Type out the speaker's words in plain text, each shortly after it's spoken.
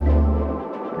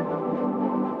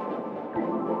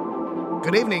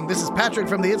good evening. This is Patrick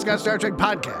from the It's Got Star Trek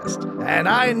podcast, and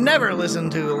I never listen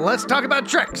to Let's Talk About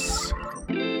Treks.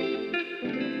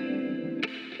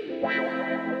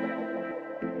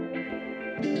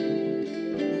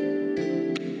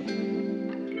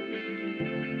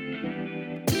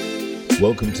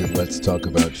 Welcome to Let's Talk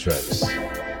About Treks,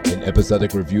 an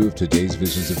episodic review of today's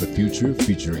visions of the future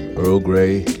featuring Earl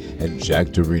Grey and Jack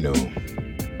Dorino.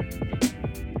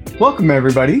 Welcome,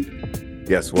 everybody.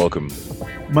 Yes, welcome.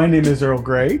 My name is Earl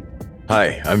Grey.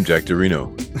 Hi, I'm Jack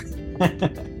Dorino.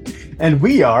 And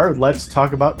we are Let's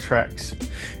Talk About Treks.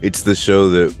 It's the show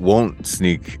that won't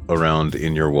sneak around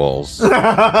in your walls.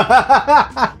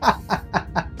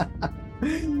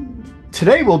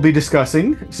 Today we'll be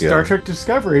discussing Star Trek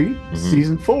Discovery,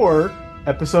 Season 4,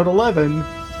 Episode 11,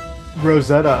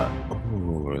 Rosetta.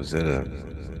 Ooh, Rosetta.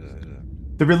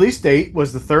 The release date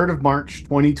was the 3rd of March,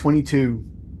 2022.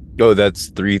 Oh, that's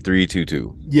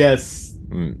 3322. Yes.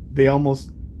 They almost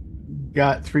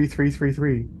got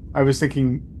 3333. I was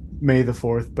thinking May the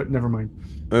 4th, but never mind.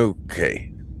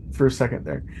 Okay. For a second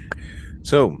there.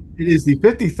 So, it is the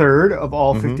 53rd of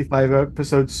all 55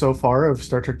 episodes so far of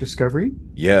Star Trek Discovery.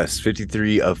 yes,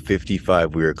 53 of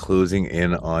 55. We are closing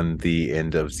in on the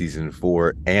end of season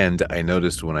 4. And I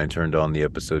noticed when I turned on the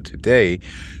episode today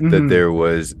that there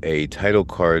was a title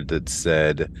card that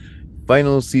said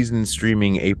final season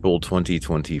streaming April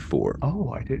 2024.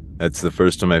 Oh, I did. That's the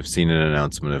first time I've seen an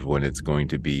announcement of when it's going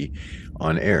to be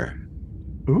on air.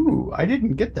 Ooh, I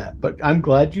didn't get that, but I'm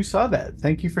glad you saw that.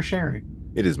 Thank you for sharing.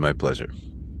 It is my pleasure.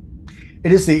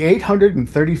 It is the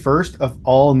 831st of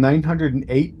all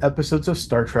 908 episodes of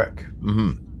Star Trek.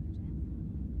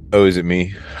 Oh, is it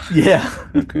me? Yeah.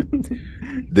 Okay.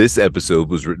 This episode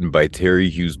was written by Terry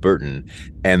Hughes Burton,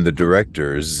 and the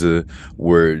directors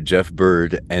were Jeff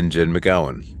Bird and Jen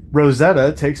McGowan.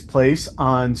 Rosetta takes place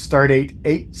on Stardate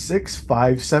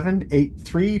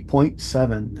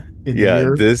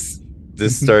 865783.7.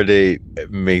 This Stardate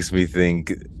makes me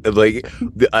think like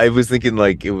I was thinking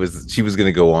like she was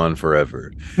gonna go on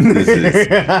forever. This is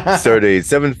Stardate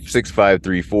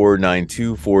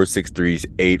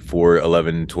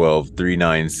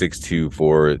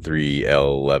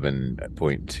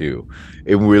 765349246384112396243L11.2.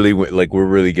 It really went like we're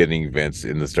really getting advanced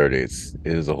in the Stardates.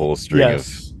 It is a whole string of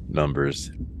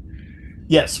numbers.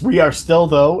 Yes, we are still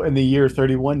though in the year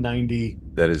 3190.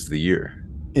 That is the year.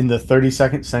 In the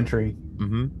 32nd century.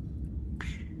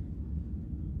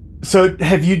 So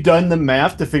have you done the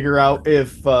math to figure out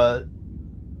if the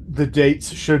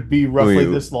dates should be roughly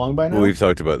this long by now? We've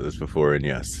talked about this before, and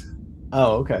yes.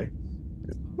 Oh, okay.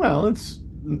 Well, it's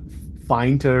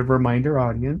fine to remind our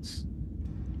audience.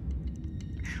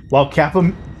 While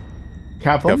Captain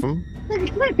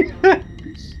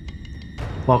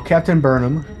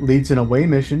Burnham leads an away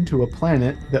mission to a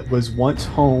planet that was once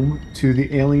home to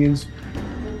the aliens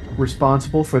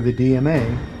responsible for the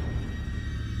DMA,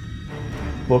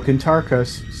 Vulcan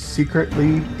Tarkus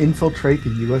secretly infiltrate the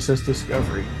USS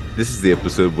Discovery. This is the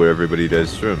episode where everybody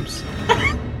does shrooms.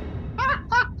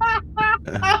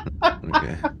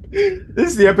 Okay. This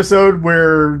is the episode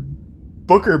where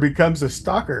Booker becomes a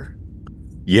stalker.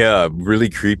 Yeah, really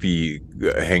creepy,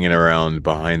 hanging around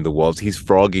behind the walls. He's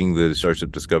frogging the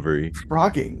Starship Discovery.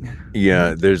 Frogging?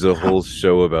 Yeah, there's a whole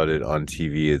show about it on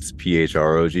TV. It's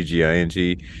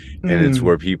PHROGGING, and it's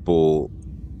where people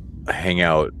hang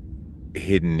out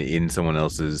hidden in someone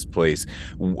else's place.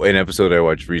 An episode I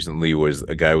watched recently was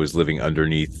a guy was living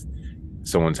underneath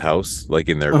someone's house, like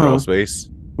in their crawl space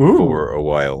for a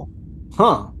while.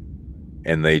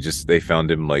 And they found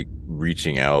him like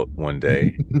reaching out one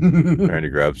day trying to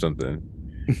grab something.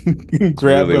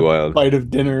 Grab really a wild bite of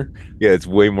dinner. Yeah, it's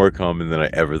way more common than I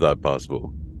ever thought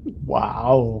possible.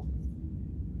 Wow.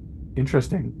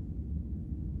 Interesting.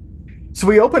 So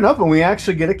we open up and we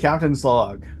actually get a captain's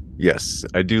log. Yes,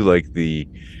 I do like the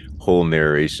whole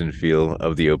narration feel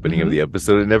of the opening of the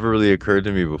episode. It never really occurred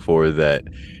to me before that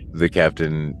the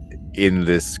captain in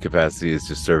this capacity is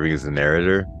just serving as a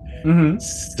narrator.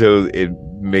 So it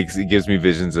gives me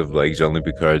visions of like Jean-Luc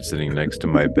Picard sitting next to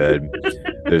my bed.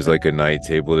 There's like a night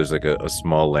table. There's like a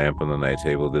small lamp on the night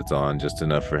table that's on just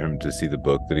enough for him to see the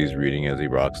book that he's reading as he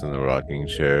rocks in the rocking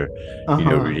chair.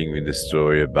 Reading me the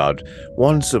story about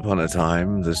once upon a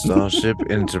time the Starship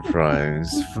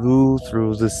Enterprise flew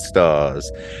through the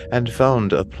stars and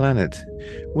found a planet.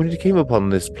 When it came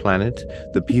upon this planet,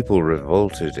 the people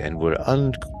revolted and were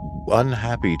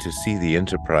unhappy to see the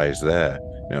Enterprise there.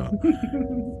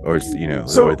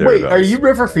 So wait, are you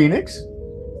River Phoenix?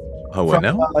 Oh, what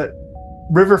now?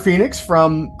 River Phoenix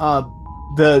from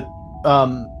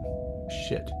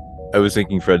shit. I was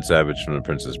thinking Fred Savage from The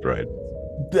Princess Bride.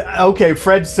 Okay,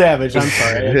 Fred Savage. I'm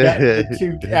sorry, I got the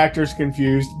two actors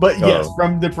confused. But yes, Oh.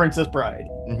 from The Princess Bride.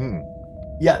 Mhm.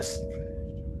 Yes.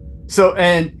 So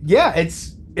and yeah,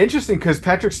 it's interesting because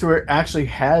Patrick Stewart actually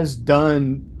has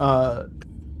done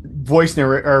voice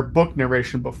narrate or book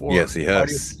narration Yes, before. he Audio.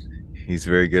 has. He's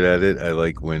very good at it. I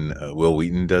like when Will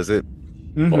Wheaton does it.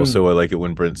 Mm-hmm. Also, I like it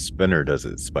when Brent Spiner does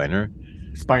it. Spiner?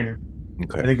 Spiner. I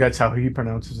Okay. think that's how he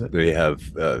pronounces it. They have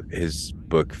his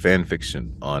book Fan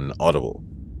Fiction on Audible.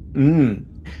 Mm.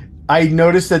 I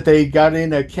noticed that they got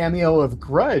in a cameo of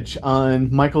Grudge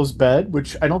on Michael's bed,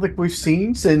 which I don't think we've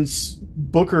seen since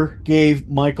Booker gave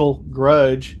Michael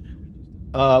Grudge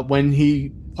when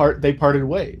they parted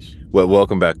ways. Well,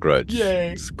 welcome back, Grudge.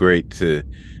 Yay. It's great to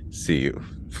see you.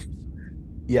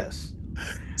 Yes.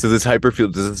 So does this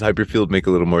hyperfield make a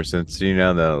little more sense to you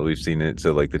now that we've seen it?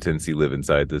 So like the Tennessee live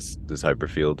inside this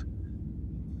hyperfield.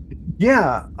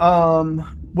 Yeah.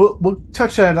 We'll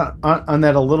touch on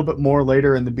that a little bit more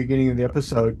later in the beginning of the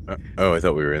episode. Oh, I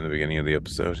thought we were in the beginning of the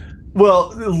episode.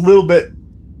 Well, a little bit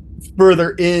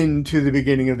further into the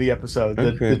beginning of the episode,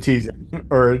 the Okay. teaser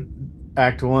or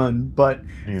Act One. But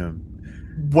Yeah.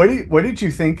 what did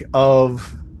you think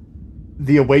of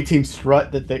the away team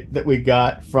strut that we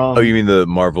got Oh, you from? mean the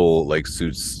Marvel like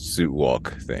suit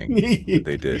walk thing that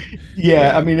they did?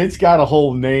 Yeah, I Yeah. mean it's got a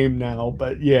whole name now,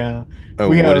 but yeah, Oh,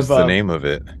 we what have. is the name of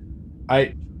it?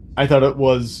 I I thought it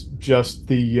was just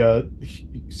the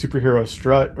superhero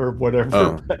strut or whatever.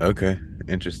 Oh, okay.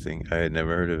 Interesting. I had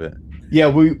never heard of it. Yeah,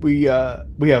 we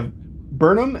have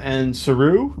Burnham and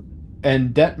Saru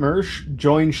and Detmersh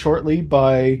joined shortly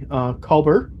by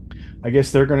Culber. I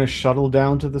guess they're going to shuttle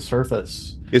down to the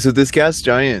surface. Yeah, so this gas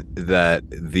giant that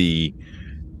the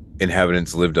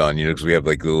inhabitants lived on, because we have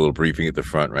like a little briefing at the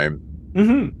front, right?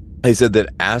 Hmm. They said that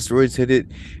asteroids hit it,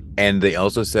 and they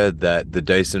also said that the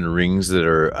Dyson rings that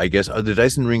are, I guess, are the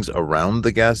Dyson rings around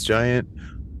the gas giant,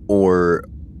 or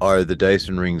are the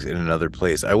Dyson rings in another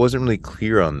place? I wasn't really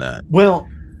clear on that. Well,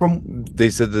 from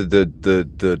They said that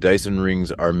the Dyson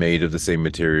rings are made of the same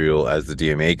material as the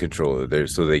DMA controller. There,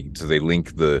 so they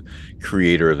link the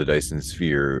creator of the Dyson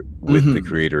Sphere with the Mhm.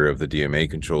 creator of the DMA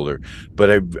controller. But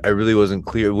I really wasn't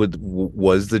clear. Were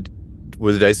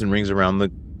the Dyson rings around the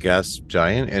gas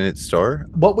giant and its star?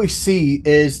 What we see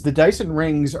is the Dyson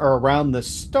rings are around the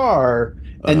star,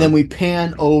 and Uh-huh. then we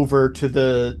pan over to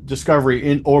the Discovery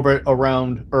in orbit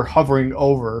around or hovering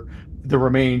over the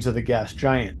remains of the gas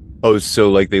giant. Oh, so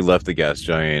like they left the gas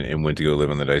giant and went to go live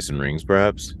on the Dyson rings,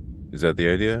 perhaps? Is that the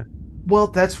idea? Well,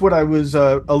 that's what I was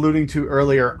alluding to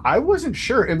earlier. I wasn't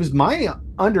sure. It was my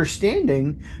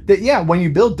understanding that, yeah, when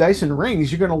you build Dyson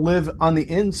rings, you're going to live on the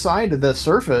inside of the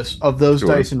surface of those Sure.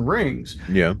 Dyson rings.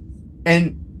 Yeah.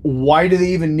 And why do they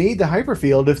even need the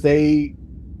hyperfield if they,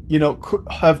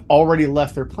 have already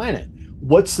left their planet?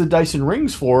 What's the Dyson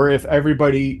rings for if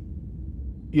everybody,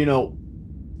 you know,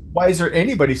 why is there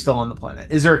anybody still on the planet?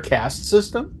 Is there a caste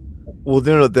system? Well,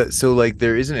 no, that so like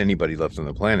there isn't anybody left on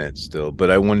the planet still, but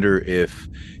I wonder if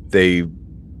they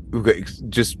okay,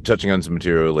 just touching on some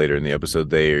material later in the episode,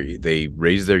 they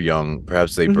raise their young,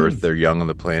 perhaps they birth Mhm. their young on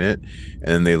the planet, and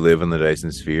then they live on the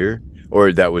Dyson sphere,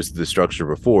 or that was the structure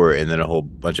before, and then a whole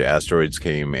bunch of asteroids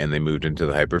came and they moved into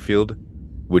the hyperfield,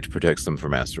 which protects them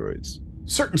from asteroids.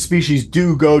 Certain species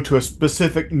do go to a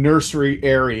specific nursery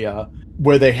area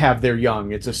where they have their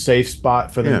young. It's a safe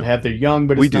spot for them Yeah, to have their young,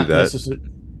 but we it's do not that. necessary.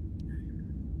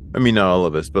 I mean, not all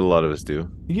of us, but a lot of us do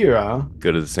Yeah.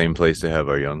 go to the same place to have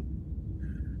our young.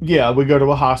 Yeah, we go to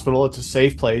a hospital. It's a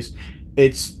safe place.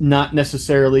 It's not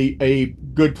necessarily a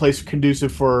good place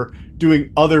conducive for doing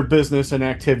other business and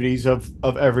activities of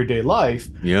everyday life,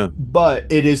 Yeah. but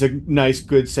it is a nice,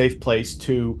 good, safe place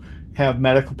to have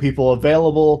medical people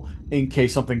available in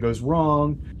case something goes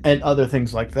wrong and other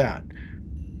things like that.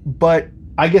 But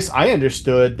I guess I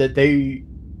understood that they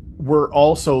were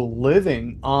also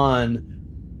living on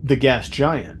the gas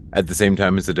giant. At the same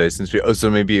time as the Dyson sphere. Oh, so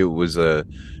maybe it was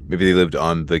maybe they lived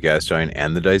on the gas giant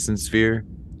and the Dyson sphere,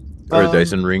 or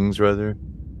Dyson Um, rings rather.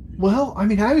 well, I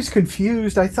mean, I was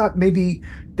confused. I thought maybe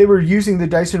they were using the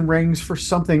Dyson rings for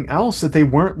something else that they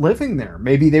weren't living there.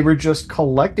 Maybe they were just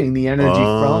collecting the energy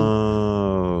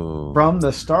Oh, from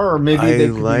the star, or maybe I they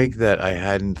could like be. that. I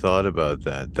hadn't thought about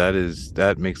that.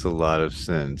 That makes a lot of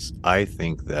sense. I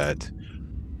think that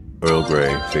Earl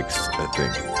Grey fixed a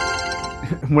thing.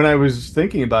 When I was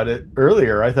thinking about it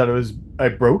earlier, I thought it was I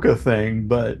broke a thing,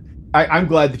 but I'm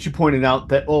glad that you pointed out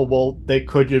that, oh, well, they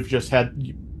could have just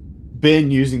had been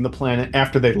using the planet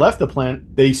after they left the planet.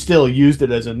 They still used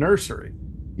it as a nursery.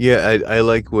 Yeah, I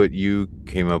like what you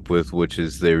came up with, which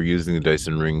is they were using the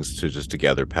Dyson rings to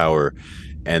gather power,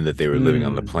 and that they were living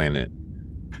on the Hmm. planet.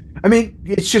 I mean,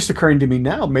 it's just occurring to me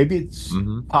now. Maybe it's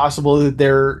Hmm. possible that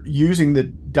they're using the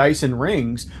Dyson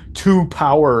rings to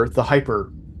power the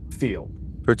hyper field.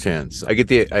 Perchance. I get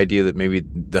the idea that maybe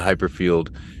the hyperfield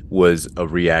was a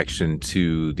reaction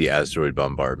to the asteroid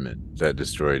bombardment that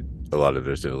destroyed a lot of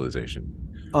their civilization.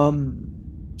 Um,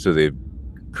 So they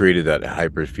created that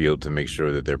hyperfield to make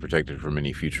sure that they're protected from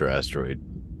any future asteroid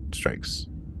strikes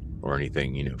or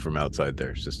anything, from outside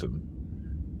their system.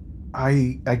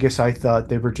 I guess I thought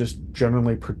they were just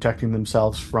generally protecting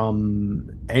themselves from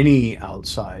any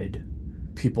outside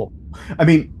people. I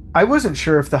mean, I wasn't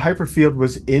sure if the hyperfield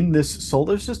was in this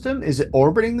solar system. Is it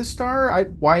orbiting the star?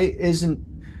 Why isn't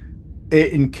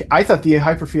it in? I thought the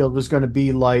hyperfield was going to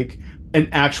be like an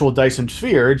actual Dyson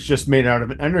sphere. It's just made out of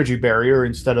an energy barrier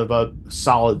instead of a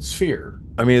solid sphere.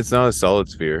 I mean, it's not a solid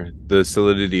sphere. The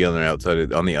solidity on the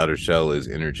outside, on the outer shell, is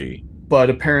energy. But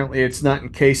apparently, it's not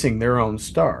encasing their own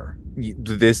star.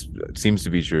 This seems to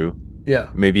be true. Yeah.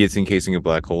 Maybe it's encasing a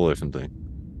black hole or something.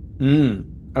 Mm,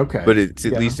 okay. But it's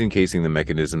at Yeah. least encasing the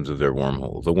mechanisms of their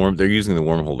wormhole. They're using the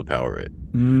wormhole to power it.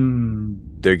 Mm.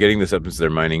 They're getting the substance they're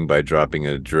mining by dropping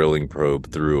a drilling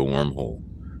probe through a wormhole.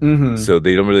 Mm-hmm. So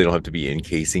they don't have to be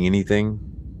encasing anything.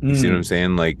 You see what I'm Mm.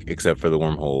 saying? Like, except for the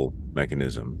wormhole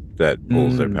mechanism that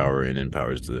pulls their power in and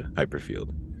powers the hyperfield.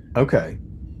 Okay.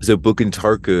 So Book and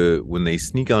Tarka, when they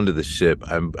sneak onto the ship,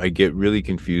 I get really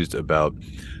confused about.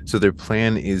 So their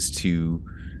plan is to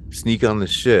sneak on the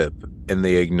ship, and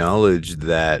they acknowledge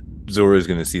that Zora is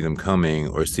going to see them coming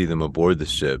or see them aboard the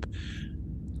ship.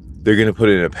 They're going to put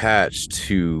in a patch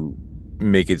to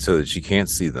make it so that she can't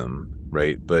see them,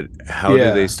 right? But how do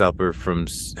they Yeah. stop her from?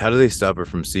 How do they stop her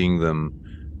from seeing them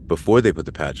before they put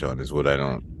the patch on? Is what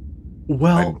I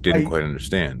Well, didn't quite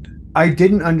understand. I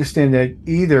didn't understand that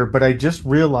either, but I just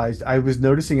realized I was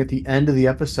noticing at the end of the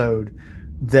episode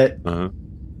that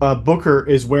Uh-huh. Booker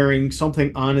is wearing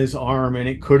something on his arm, and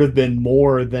it could have been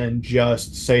more than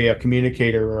just, say, a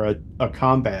communicator or a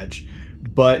comm badge.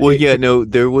 But Well, it yeah, could, no,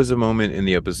 there was a moment in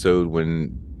the episode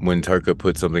when Tarka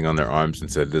put something on their arms and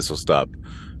said this will stop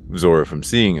Zora from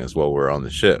seeing us while we're on the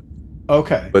ship.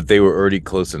 okay. But they were already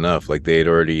close enough, like they had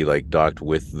already like docked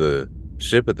with the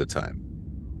ship at the time.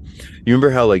 You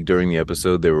remember how like during the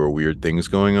episode there were weird things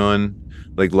going on?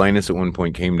 Like Linus at one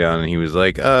point came down and he was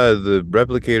like, the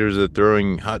replicators are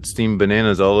throwing hot steamed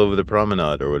bananas all over the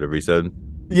promenade or whatever he said.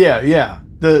 Yeah, yeah.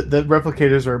 The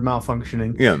replicators are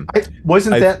malfunctioning. Yeah.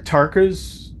 Wasn't I that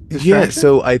Tarka's Yeah, distraction?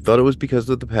 so I thought it was because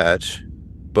of the patch,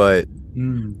 but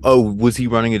Mm. oh, was he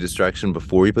running a distraction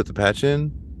before he put the patch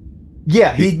in?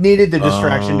 Yeah, he needed the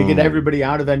distraction to get Oh. everybody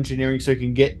out of engineering so he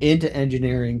can get into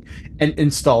engineering and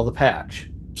install the patch.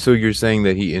 So you're saying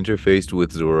that he interfaced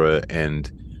with Zora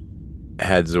and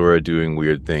had Zora doing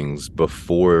weird things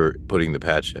before putting the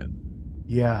patch in?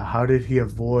 Yeah, how did he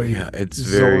avoid Yeah, it's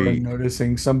Zora very.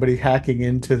 noticing somebody hacking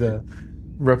into the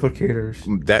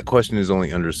replicators? That question is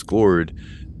only underscored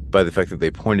by the fact that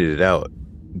they pointed it out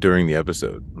during the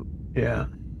episode Yeah.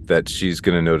 that she's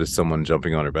going to notice someone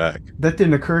jumping on her back. That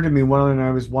didn't occur to me when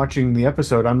I was watching the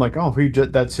episode. I'm like, oh,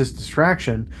 that's his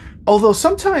distraction. Although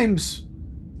sometimes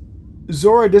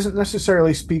Zora doesn't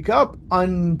necessarily speak up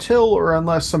until or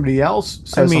unless somebody else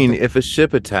I says mean, something. if a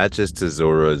ship attaches to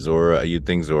Zora, you'd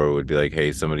think Zora would be like,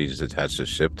 hey, somebody just attached a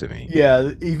ship to me.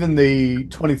 Yeah, even the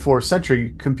 24th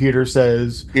century computer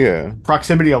says Yeah.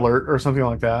 proximity alert or something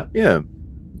like that. Yeah.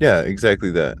 Yeah,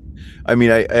 exactly that. I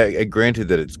mean, I granted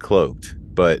that it's cloaked,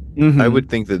 but I Mhm. would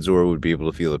think that Zora would be able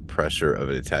to feel the pressure of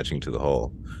it attaching to the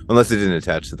hull. Unless it didn't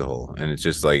attach to the hull and it's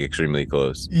just like extremely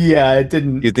close. Yeah, it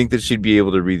didn't. You'd think that she'd be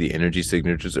able to read the energy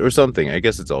signatures or something. I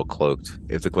guess it's all cloaked.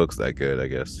 If the cloak's that good, I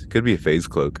guess. Could be a phase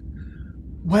cloak.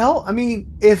 Well, I mean,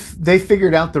 if they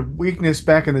figured out the weakness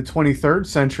back in the 23rd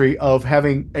century of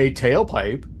having a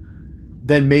tailpipe,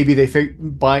 then maybe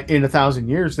by in 1,000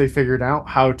 years they figured out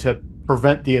how to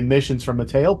prevent the emissions from a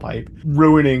tailpipe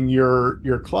ruining your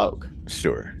cloak.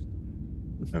 Sure.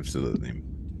 Absolutely.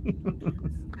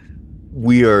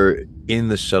 We are in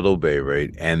the shuttle bay,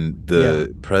 right? And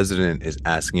the president is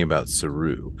asking about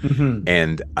Saru. Mhm.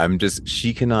 And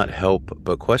she cannot help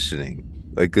but questioning.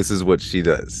 Like, this is what she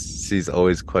does. She's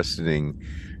always questioning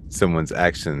someone's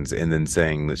actions and then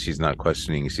saying that she's not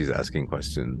questioning, she's asking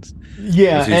questions.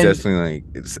 Yeah, She's and definitely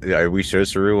like, are we sure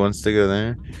Saru wants to go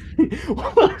there?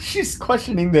 well, she's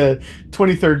questioning the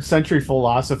 23rd century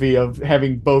philosophy of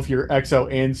having both your XO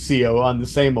and CO on the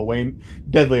same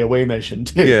deadly away mission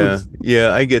too.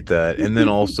 Yeah, I get that. And then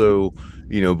also,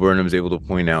 Burnham's able to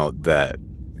point out that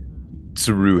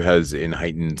Saru has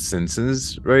heightened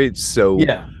senses, right? So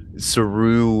Yeah.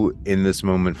 Saru in this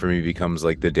moment for me becomes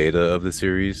like the Data of the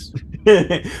series.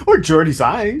 Or Geordie's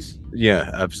eyes. Yeah,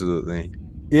 absolutely.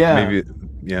 Yeah. Maybe,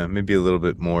 yeah, maybe a little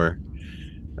bit more.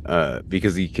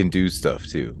 Because he can do stuff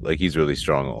too. Like he's really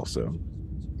strong also.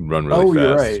 Run really Oh,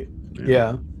 you're fast. right. Yeah.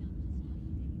 Yeah.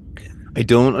 I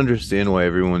don't understand why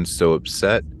everyone's so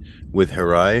upset with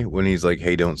Harai when he's like,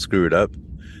 "Hey, don't screw it up."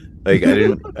 Like I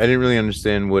didn't really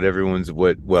understand what everyone's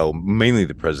well, mainly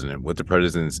the president, what the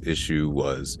president's issue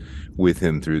was with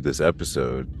him through this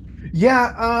episode.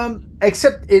 Yeah,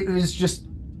 except it was just,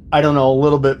 I don't know, a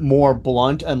little bit more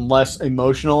blunt and less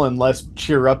emotional and less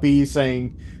cheer uppy,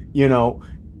 saying, you know,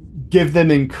 give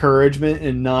them encouragement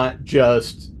and not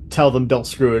just tell them don't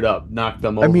screw it up, knock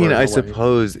them I over mean, in I a way.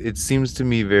 suppose it seems to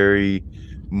me very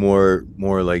more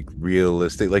like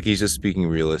realistic. Like he's just speaking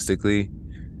realistically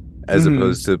as Hmm.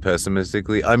 opposed to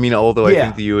pessimistically. I mean, although I think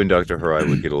Yeah. that you and Dr. Harai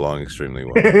would get along extremely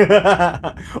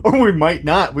well. Or we might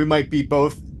not. We might be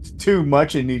both too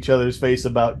much in each other's face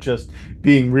about just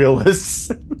being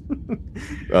realists.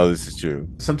 Oh, this is true.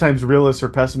 Sometimes realists or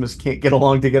pessimists can't get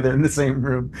along together in the same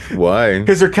room Why?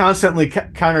 because they're constantly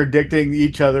contradicting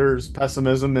each other's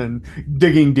pessimism and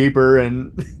digging deeper,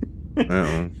 and I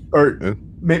don't or know.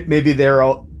 maybe they're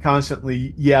all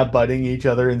constantly yeah butting each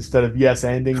other instead of yes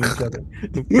anding each other.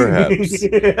 Perhaps.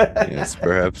 Yes,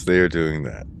 perhaps they are doing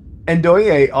that. And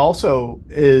Doye also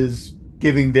is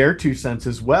giving their 2 cents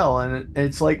as well. And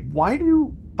it's like, why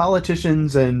do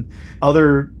politicians and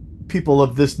other people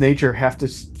of this nature have to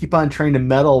keep on trying to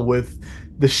meddle with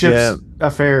the Yeah, ship's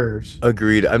affairs?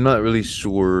 agreed. I'm not really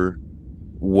sure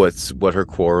what her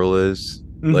quarrel is.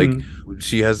 Like Hmm.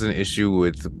 she has an issue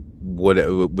with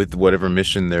whatever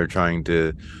mission they're trying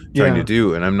to Yeah.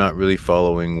 do, and I'm not really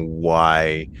following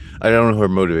why. I don't know her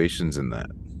motivations in that,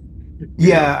 you know.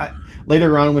 Yeah.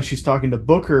 Later on, when she's talking to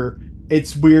Booker,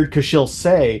 it's weird because she'll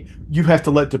say, you have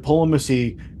to let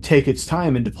diplomacy take its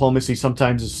time, and diplomacy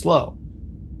sometimes is slow.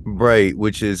 Right,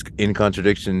 which is in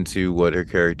contradiction to what her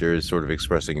character is sort of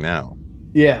expressing now.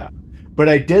 Yeah. But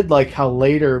I did like how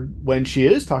later, when she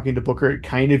is talking to Booker, it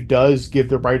kind of does give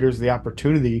the writers the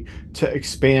opportunity to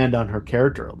expand on her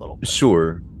character a little bit.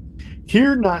 Sure.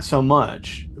 Here, not so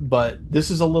much, but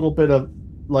this is a little bit of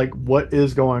like, what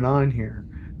is going on here?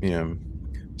 Yeah.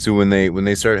 So when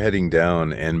they start heading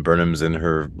down and Burnham's in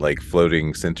her like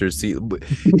floating center seat,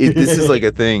 this is like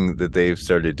a thing that they've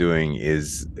started doing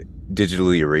is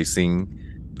digitally erasing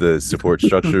the support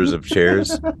structures of chairs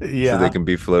so they Yeah. can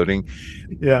be floating.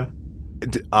 Yeah.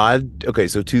 Odd. Okay,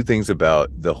 so two things about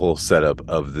the whole setup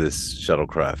of this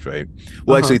shuttlecraft, right?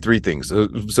 Well, Uh-huh. actually, three things.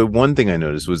 So one thing I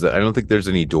noticed was that I don't think there's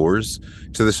any doors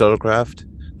to the shuttlecraft.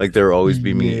 Like they're always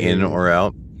beaming in Yeah. or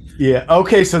out. Yeah.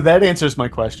 Okay, so that answers my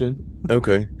question.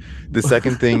 Okay. The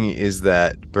second thing is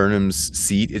that Burnham's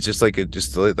seat, it's just like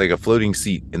a floating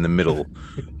seat in the middle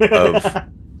of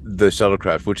the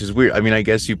shuttlecraft, which is weird. I mean, I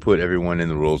guess you put everyone in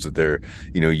the roles that they're,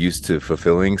 used to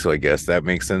fulfilling, so I guess that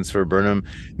makes sense for Burnham.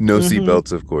 No Hmm.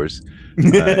 seatbelts, of course.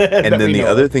 And That then we the know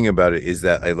other of. thing about it is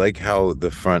that I like how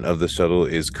the front of the shuttle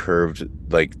is curved,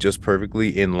 like just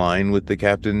perfectly in line with the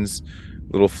captain's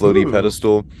little floaty Ooh.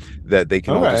 pedestal, that they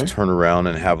can all just Okay. turn around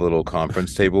and have a little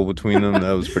conference table between them.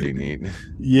 That was pretty neat.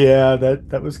 Yeah,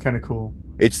 that was kind of cool.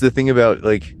 It's the thing about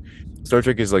like Star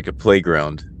Trek is like a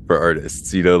playground for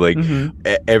artists, like Hmm.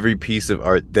 every piece of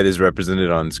art that is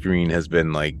represented on screen has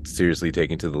been like seriously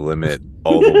taken to the limit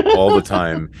all the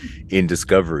time in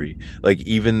Discovery. Like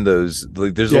even those,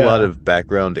 like there's a lot Yeah. of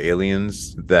background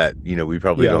aliens that we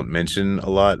probably Yeah. don't mention a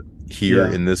lot here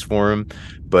Yeah. in this forum,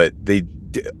 but they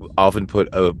often put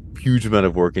a huge amount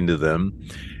of work into them.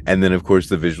 And then of course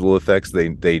the visual effects,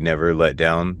 they never let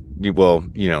down. Well,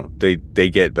 they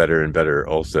get better and better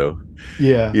also,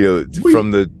 Yeah.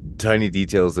 from We the tiny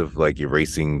details of like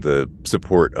erasing the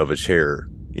support of a chair.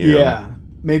 Yeah.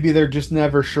 Maybe they're just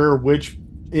never sure which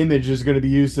image is going to be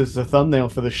used as the thumbnail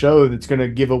for the show that's going to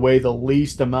give away the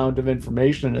least amount of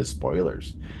information as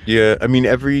spoilers. Yeah, I mean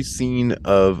every scene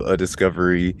of a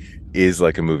Discovery is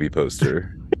like a movie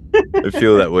poster. I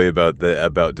feel that way about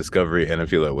Discovery, and I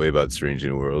feel that way about Strange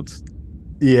New Worlds.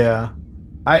 Yeah.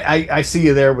 I see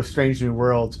you there with Strange New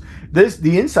Worlds.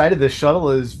 The inside of this shuttle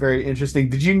is very interesting.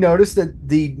 Did you notice that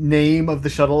the name of the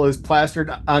shuttle is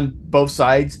plastered on both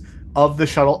sides of the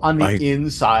shuttle on the I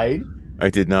inside? I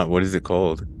did not. What is it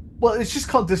called? Well, it's just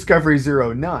called Discovery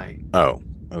 09. Oh,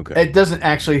 okay. It doesn't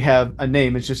actually have a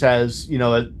name. It just has,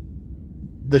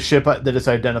 the ship that it's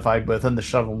identified with and the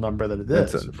shuttle number that it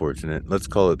That's is. unfortunate. Let's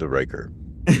call it the Riker.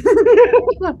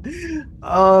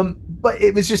 But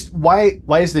it was just, why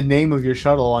is the name of your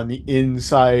shuttle on the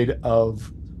inside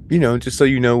of? Just so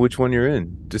you know which one you're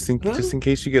in, just in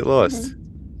case you get lost.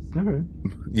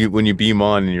 Okay. When you beam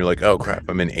on and you're like, oh crap,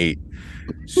 I'm in 8.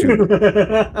 Shoot.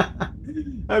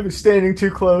 I was standing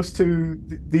too close to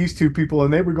these two people,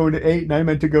 and they were going to 8, and I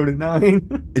meant to go to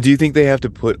 9. Do you think they have to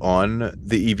put on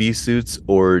the EV suits,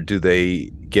 or do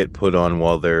they get put on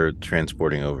while they're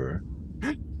transporting over?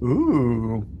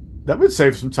 Ooh, that would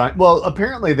save some time. Well,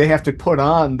 apparently they have to put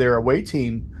on their away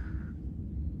team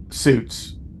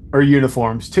suits or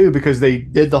uniforms too, because they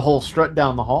did the whole strut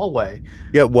down the hallway.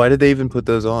 Yeah, why did they even put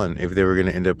those on if they were going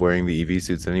to end up wearing the EV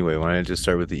suits anyway? Why not just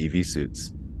start with the EV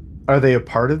suits? Are they a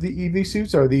part of the EV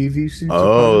suits? Are the EV suits a part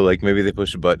Oh, of... like maybe they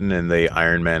push a button and they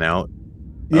Iron Man out?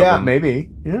 Yeah, them? maybe.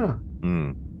 Yeah.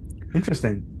 Hmm.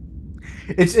 Interesting.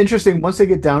 It's interesting once they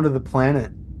get down to the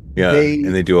planet. Yeah,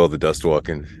 and they do all the dust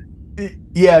walking.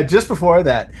 Yeah, just before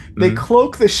that, they Mhm.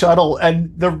 cloak the shuttle, and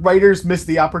the writers miss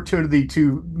the opportunity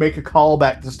to make a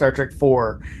callback to Star Trek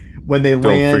 4 when they Don't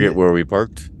land. forget where we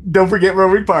parked. Don't forget where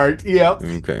we parked. Yep.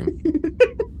 Okay.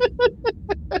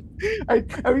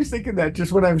 I was thinking that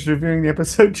just when I was reviewing the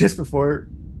episode just before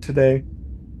today.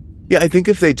 Yeah, I think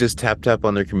if they just tap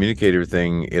on their communicator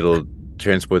thing, it'll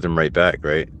transport them right back,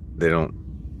 right? They don't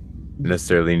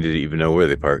necessarily need to even know where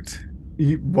they parked.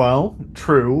 Well,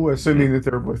 true, assuming that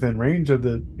they're within range of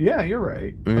the... Yeah, you're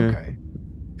right. Yeah. Okay.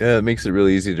 Yeah, it makes it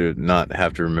really easy to not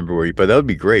have to remember where you. But that would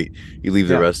be great. You leave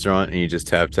the Yeah. restaurant and you just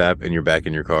tap, and you're back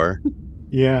in your car.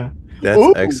 Yeah. That's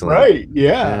Ooh, excellent. right.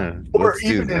 Yeah. Yeah, Or let's do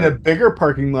even in a that. bigger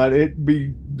parking lot, it'd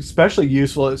be especially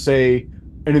useful at, say,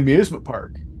 an amusement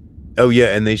park. Oh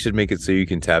yeah, and they should make it so you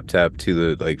can tap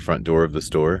to the front door of the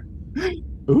store,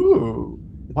 Ooh.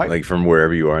 Why? like from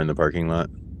wherever you are in the parking lot.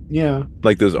 Yeah.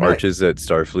 Like those Right. arches at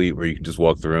Starfleet where you can just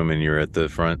walk the room and you're at the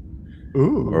front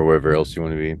Ooh. or wherever else you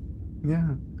want to be. Yeah.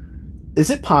 Is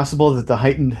it possible that the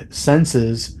heightened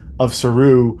senses of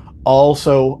Saru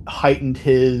also heightened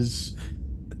his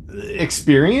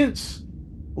experience?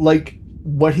 Like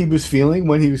what he was feeling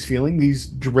when he was feeling these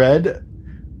dread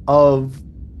of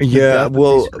the Yeah, death of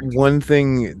well, these creatures? one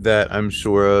thing that I'm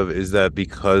sure of is that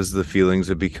because the feelings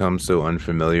have become so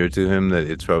unfamiliar to him that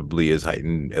it's probably is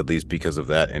heightened, at least because of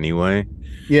that anyway.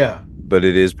 Yeah. But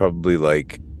it is probably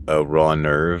like a raw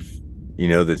nerve,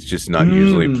 that's just not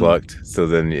usually plucked. So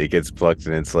then it gets plucked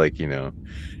and it's like, yeah,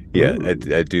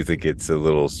 I do think it's a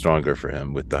little stronger for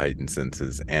him with the heightened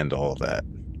senses and all that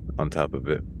on top of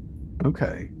it.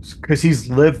 Okay. Because he's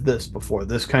lived this before,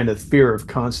 this kind of fear of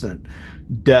constant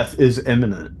death is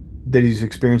imminent that he's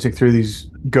experiencing through these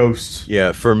ghosts.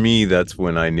 Yeah, for me, that's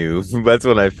when I knew. That's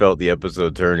when I felt the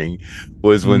episode turning,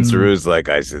 was when Saru's like,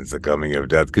 I sense the coming of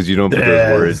death, because you don't put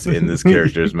those words in this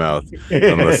character's mouth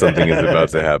unless something is about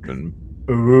to happen.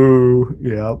 Ooh,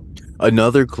 yeah.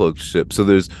 Another cloaked ship. So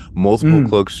there's multiple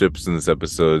cloaked ships in this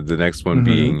episode. The next one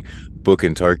being Book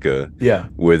and Tarka. Yeah.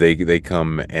 Where they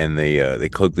come and they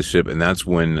cloak the ship, and that's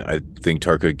when I think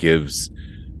Tarka gives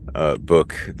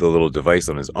Book the little device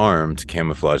on his arm to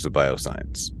camouflage the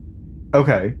bioscience.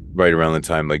 Okay. Right around the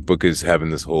time like Book is having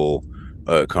this whole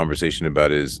conversation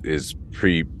about his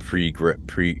pre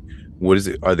what is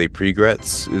it? Are they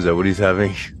pregrets? Is that what he's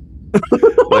having?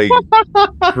 Like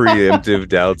preemptive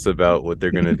doubts about what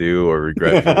they're gonna do or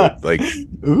regret for what, like.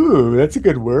 Ooh, that's a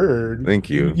good word. Thank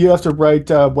you. You have to write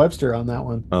Webster on that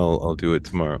one. I'll do it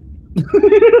tomorrow.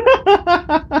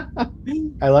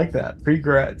 I like that.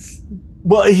 Regrets.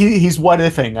 Well, he's what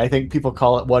ifing. I think people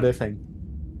call it what ifing.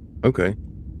 Okay.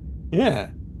 Yeah.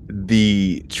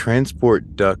 The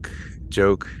transport duck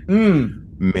joke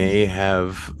may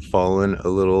have fallen a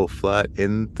little flat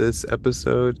in this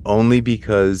episode, only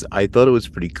because I thought it was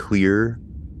pretty clear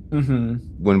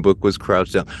when Book was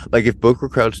crouched down. Like if Book were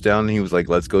crouched down and he was like,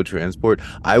 let's go transport,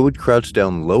 I would crouch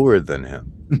down lower than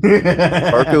him.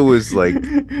 Parker was like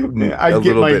a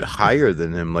little bit higher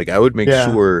than him. Like I would make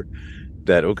sure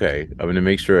that, okay, I'm going to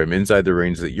make sure I'm inside the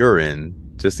range that you're in,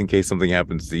 just in case something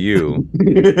happens to you.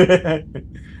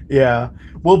 Yeah.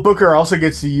 Well, Booker also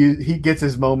gets to use, he gets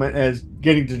his moment as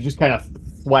getting to just kind of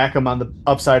whack him on the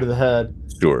upside of the head.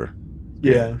 Sure.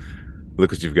 Yeah.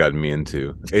 Look what you've gotten me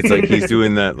into. It's like he's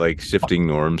doing that like shifting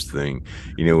norms thing,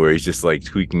 where he's just like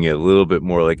tweaking it a little bit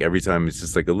more. Like every time it's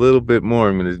just like a little bit more.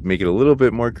 I'm going to make it a little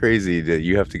bit more crazy that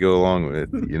you have to go along with,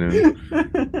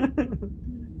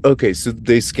 Okay, so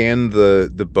they scan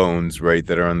the bones, right,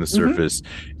 that are on the surface,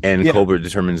 and Colbert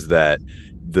determines that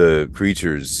the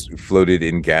creatures floated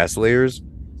in gas layers.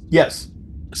 Yes.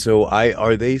 So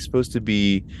are they supposed to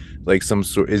be like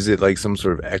is it like some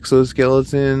sort of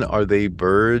exoskeleton? Are they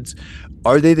birds?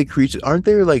 Are they the creatures? Aren't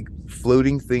there like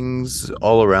floating things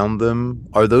all around them?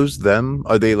 Are those them?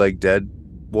 Are they like dead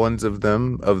ones of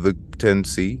them, of the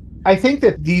 10C? I think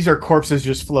that these are corpses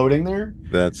just floating there.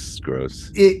 That's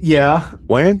gross. Yeah.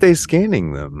 Why aren't they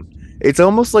scanning them? It's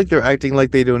almost like they're acting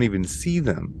like they don't even see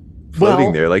them. floating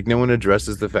Well, there. Like no one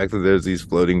addresses the fact that there's these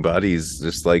floating bodies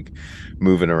just like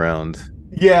moving around.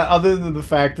 yeah, other than the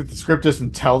fact that the script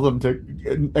doesn't tell them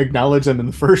to acknowledge them in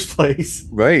the first place.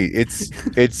 Right.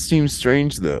 It seems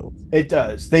strange though. It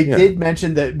does. They Yeah. did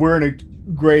mention that we're in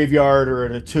a graveyard or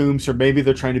in a tomb, so maybe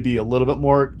they're trying to be a little bit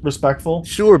more respectful.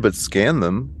 Sure, but scan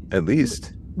them at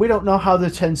least. We don't know how the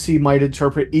 10C might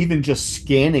interpret even just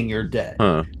scanning your dead.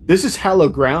 Huh. This is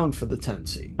hallowed ground for the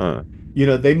 10C. Huh.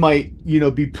 They might,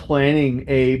 be planning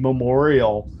a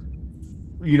memorial,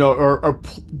 or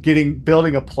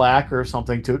building a plaque or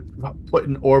something to put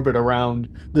in orbit around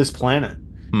this planet.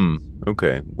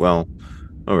 Okay. Well,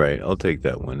 all right. I'll take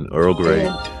that one. Earl Grey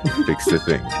fixed the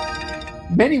thing.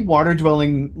 Many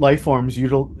water-dwelling life forms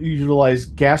utilize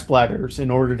gas bladders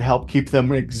in order to help keep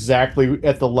them exactly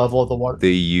at the level of the water.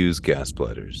 They use gas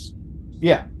bladders.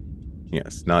 Yeah.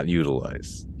 Yes, not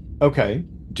utilize. Okay.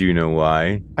 Do you know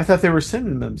why? I thought they were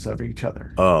synonyms of each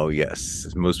other. Oh, yes.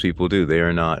 Most people do. They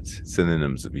are not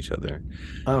synonyms of each other.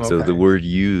 Oh, So okay. the word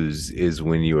use is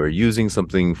when you are using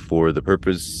something for the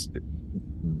purpose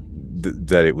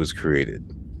that it was created,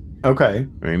 Okay.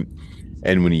 right?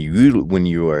 And when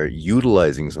you are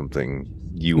utilizing something,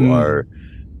 you are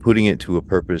putting it to a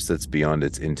purpose that's beyond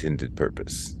its intended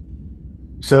purpose.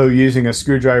 So using a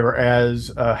screwdriver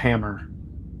as a hammer.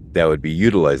 That would be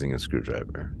utilizing a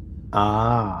screwdriver.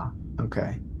 Ah,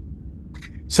 okay.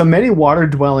 So many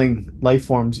water-dwelling life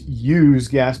forms use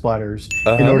gas bladders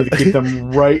in order to keep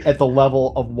them right at the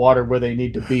level of water where they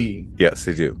need to be. Yes,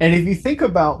 they do. And if you think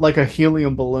about like a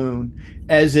helium balloon,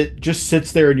 as it just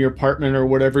sits there in your apartment or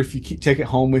whatever, if you take it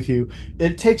home with you,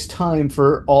 it takes time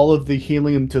for all of the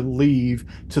helium to leave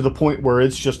to the point where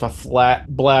it's just a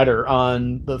flat bladder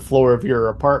on the floor of your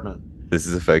apartment. This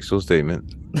is a factual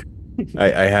statement.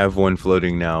 I have one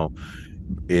floating now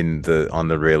on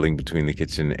the railing between the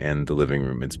kitchen and the living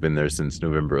room. It's been there since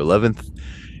November 11th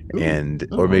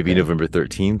or maybe November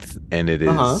 13th, and it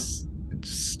is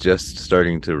just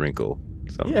starting to wrinkle.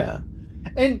 So. Yeah.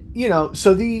 And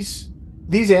so these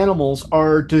animals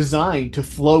are designed to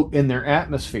float in their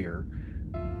atmosphere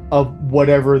of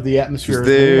whatever the atmosphere is.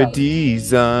 They're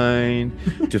designed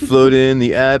to float in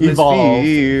the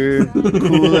atmosphere,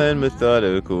 cool and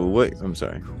methodical. Wait, I'm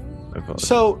sorry. I apologize.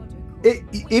 So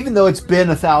even though it's been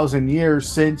 1,000 years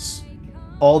since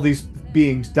all these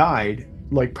beings died,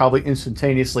 like probably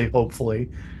instantaneously, hopefully.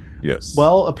 Yes.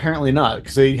 Well, apparently not,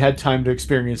 because they had time to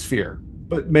experience fear.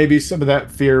 But maybe some of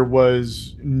that fear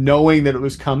was knowing that it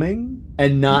was coming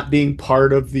and not being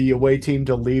part of the away team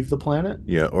to leave the planet.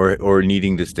 Yeah, or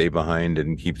needing to stay behind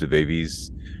and keep the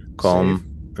babies calm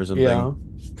or something. Yeah.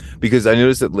 Because I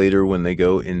noticed that later when they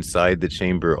go inside the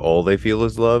chamber, all they feel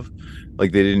is love.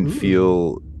 Like they didn't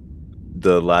feel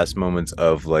the last moments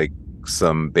of like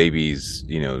some babies,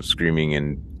 screaming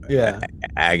in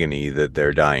agony that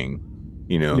they're dying.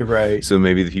 You're right. So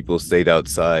maybe the people stayed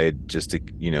outside just to,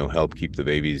 help keep the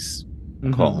babies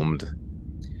calmed.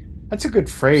 That's a good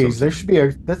phrase. There should be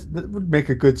that would make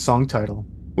a good song title.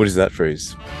 What is that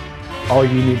phrase? All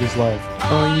you need is love.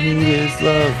 All you need is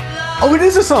love. Oh, it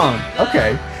is a song.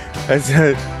 Okay. That's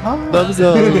it. Love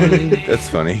song. That's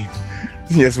funny.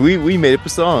 Yes, we made up a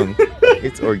song.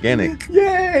 It's organic.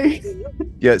 Yay!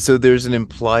 Yeah, so there's an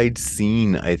implied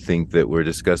scene, I think, that we're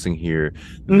discussing here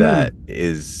that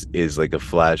is like a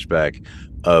flashback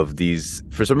of these.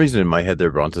 For some reason in my head,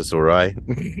 they're brontosauri,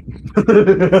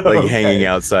 like hanging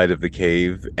outside of the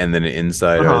cave, and then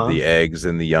inside are the eggs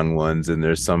and the young ones, and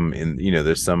there's some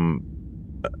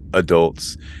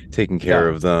adults taking care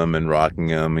of them and rocking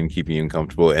them and keeping them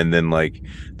comfortable, and then like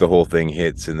the whole thing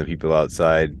hits and the people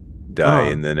outside die,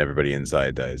 and then everybody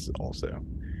inside dies also.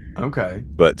 Okay.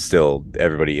 But still,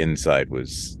 everybody inside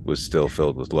was still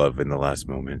filled with love in the last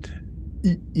moment.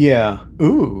 Yeah.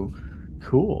 Ooh,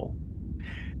 cool.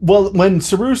 Well, when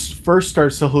Sarus first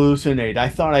starts to hallucinate, I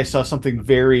thought I saw something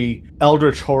very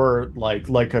eldritch horror, like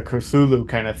a Cthulhu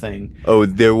kind of thing. Oh,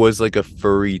 there was like a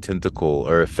furry tentacle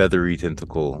or a feathery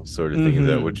tentacle sort of thing. Is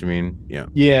that what you mean? Yeah.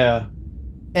 Yeah.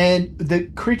 And the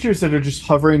creatures that are just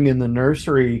hovering in the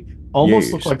nursery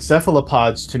almost look like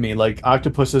cephalopods to me, like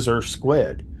octopuses or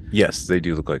squid. Yes, they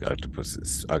do look like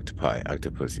octopuses,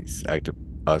 octopuses,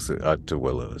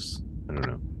 octowillows. I don't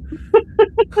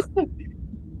know.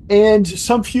 And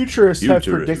some futurists have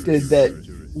predicted that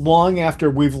long after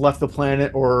we've left the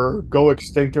planet or go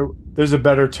extinct, or there's a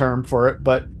better term for it,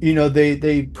 but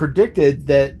they predicted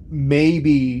that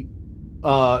maybe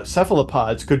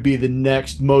cephalopods could be the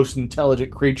next most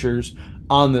intelligent creatures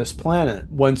on this planet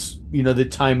once the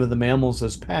time of the mammals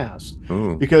has passed.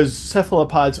 Ooh. Because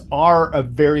cephalopods are a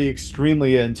very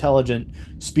extremely intelligent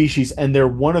species, and they're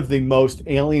one of the most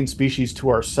alien species to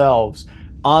ourselves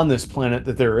on this planet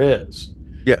that there is.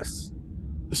 Yes.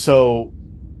 So,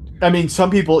 I mean, some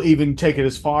people even take it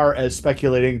as far as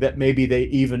speculating that maybe they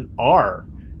even are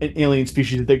an alien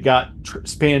species that got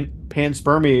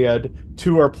panspermiated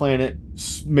to our planet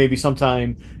maybe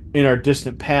sometime in our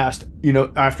distant past,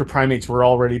 after primates were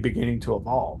already beginning to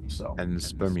evolve. So, And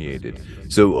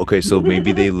spermiated. So, okay, so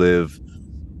maybe they live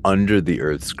under the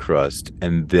Earth's crust,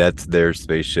 and that's their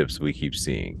spaceships we keep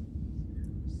seeing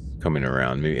coming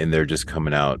around. And they're just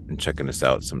coming out and checking us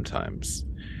out sometimes.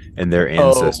 And their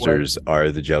ancestors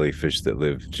are the jellyfish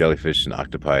and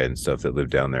octopi and stuff that live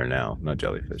down there now. Not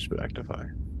jellyfish, but octopi.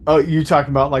 Oh, you're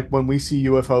talking about like when we see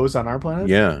UFOs on our planet?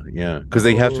 Yeah. Because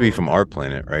they have to be from our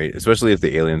planet, right? Especially if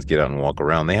the aliens get out and walk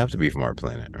around. They have to be from our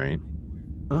planet, right?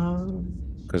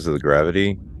 Because of the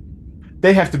gravity.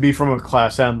 They have to be from a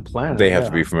Class M planet. They have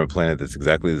to be from a planet that's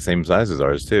exactly the same size as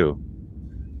ours, too.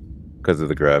 Because of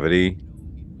the gravity.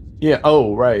 Yeah.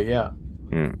 Oh, right. Yeah.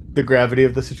 Mm. The gravity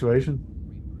of the situation.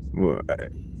 Well,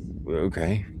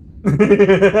 okay.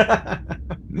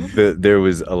 There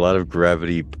was a lot of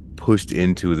gravity pushed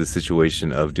into the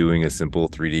situation of doing a simple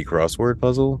 3D crossword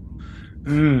puzzle.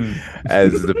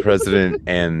 As the president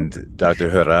and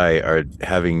Dr. Harai are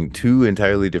having two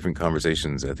entirely different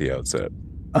conversations at the outset.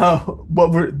 Oh,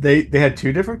 what were they? They had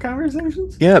two different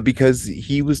conversations? Yeah, because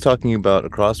he was talking about a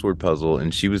crossword puzzle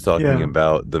and she was talking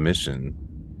about the mission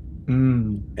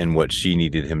and what she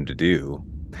needed him to do.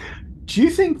 Do you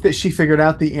think that she figured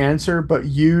out the answer but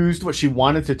used what she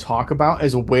wanted to talk about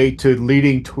as a way to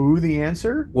leading to the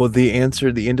answer? Well, the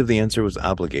end of the answer was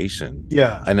obligation.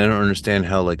 Yeah. And I don't understand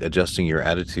how like adjusting your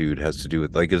attitude has to do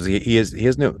with like, 'cause he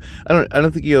has no, I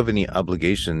don't think you have any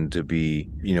obligation to be,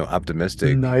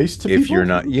 optimistic. Nice to if people? you're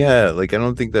not, like, I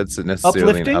don't think that's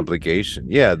necessarily Uplifting? an obligation.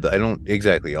 Yeah. I don't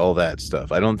exactly all that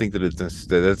stuff. I don't think that that's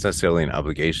necessarily an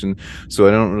obligation. So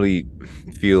I don't really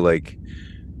feel like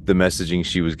the messaging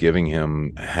she was giving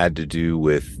him had to do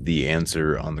with the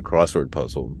answer on the crossword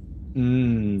puzzle.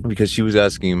 Because she was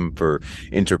asking him for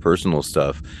interpersonal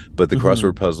stuff, but the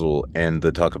crossword puzzle and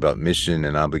the talk about mission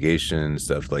and obligation and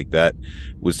stuff like that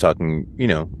was talking,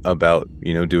 about,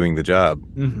 doing the job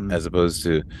as opposed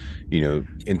to,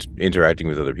 interacting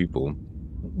with other people.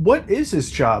 What is his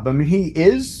job? I mean, he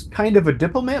is kind of a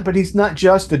diplomat, but he's not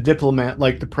just a diplomat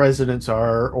like the presidents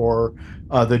are or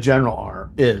the general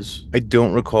is. I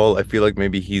don't recall. I feel like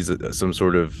maybe he's some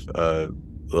sort of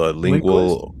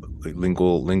lingual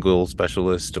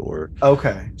specialist or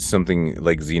something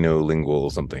like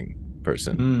xenolingual something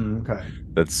person. Okay.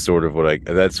 That's sort of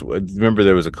remember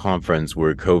there was a conference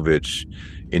where Kovich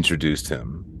introduced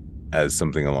him as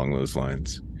something along those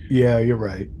lines. Yeah, you're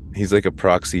right. He's like a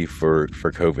proxy for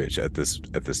Kovich at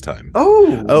this time.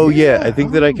 Oh yeah. I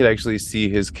think that I could actually see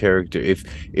his character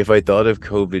if I thought of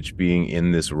Kovich being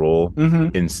in this role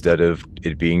instead of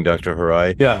it being Dr.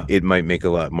 Harai. Yeah, it might make a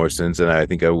lot more sense, and I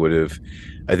think I would have.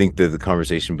 I think that the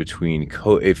conversation between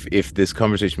if this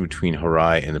conversation between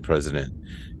Harai and the president,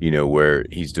 where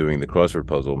he's doing the crossword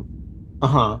puzzle,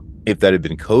 if that had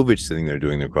been Kovich sitting there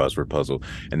doing the crossword puzzle,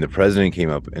 and the president came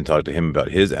up and talked to him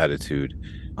about his attitude.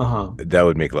 That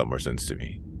would make a lot more sense to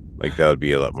me. Like that would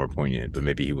be a lot more poignant, but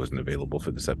maybe he wasn't available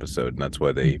for this episode, and that's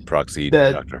why they proxied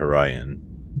Dr. Harai in.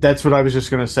 That's what I was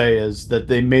just going to say, is that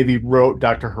they maybe wrote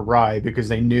Dr. Harai because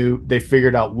they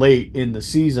figured out late in the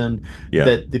season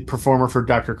that the performer for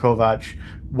Dr. Kovach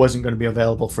wasn't going to be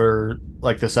available for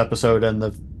like this episode and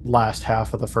the last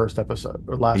half of the first episode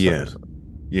or last episode.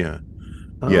 Yeah.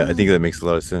 Yeah, I think that makes a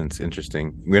lot of sense.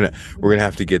 Interesting. We're gonna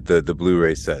have to get the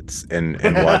Blu-ray sets and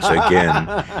watch again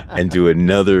and do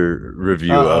another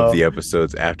review of the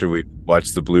episodes after we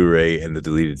watch the Blu-ray and the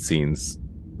deleted scenes.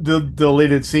 The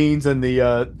deleted scenes and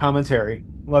the commentary.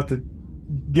 We'll have to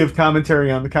give commentary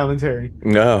on the commentary.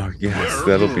 Oh, yes,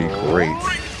 that'll be great.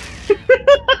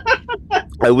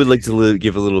 I would like to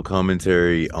give a little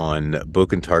commentary on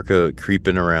Book and Tarka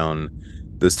creeping around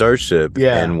the starship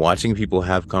and watching people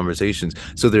have conversations.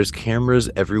 So there's cameras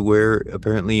everywhere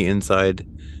apparently inside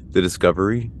the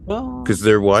Discovery, because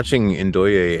they're watching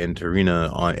Ndoye and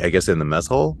Tarina on, I guess, in the mess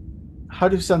hall. How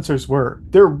do sensors work?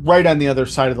 They're right on the other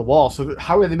side of the wall, so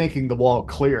how are they making the wall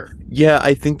clear? Yeah,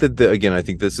 I think that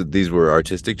these were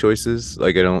artistic choices.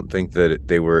 Like, I don't think that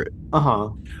they were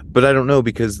but I don't know,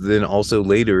 because then also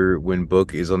later when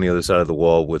Book is on the other side of the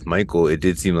wall with Michael, it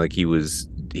did seem like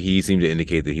he seemed to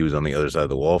indicate that he was on the other side of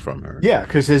the wall from her. Yeah,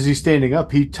 because as he's standing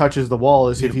up, he touches the wall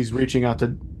as if he's reaching out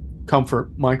to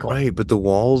comfort Michael. Right, but the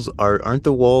walls aren't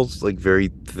the walls like very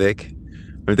thick?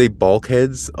 Aren't they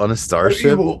bulkheads on a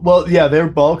starship? Well, yeah, they're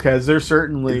bulkheads. They're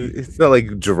certainly... It's not like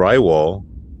drywall.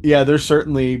 Yeah, there's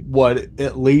certainly,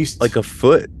 at least... like a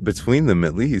foot between them,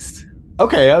 at least.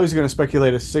 Okay, I was going to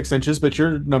speculate as 6 inches, but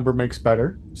your number makes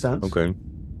better sense. Okay.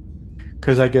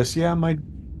 Because I guess, yeah, my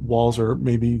walls are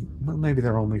maybe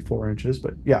they're only 4 inches,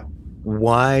 but yeah.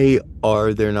 Why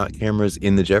are there not cameras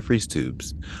in the Jeffries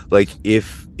tubes? Like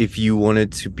if you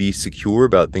wanted to be secure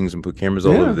about things and put cameras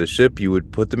all over Yeah. the ship, you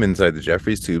would put them inside the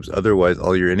Jeffries tubes. Otherwise,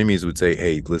 all your enemies would say,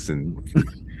 "Hey, listen,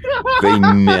 they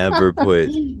never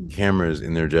put cameras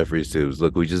in their Jeffries tubes.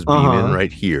 Look, we just beam in Uh-huh.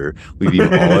 right here. We beam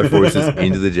all our forces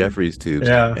into the Jeffries tubes,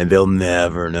 Yeah. and they'll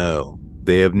never know.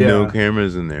 They have no Yeah.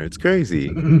 cameras in there. It's crazy.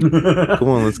 Come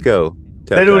on, let's go.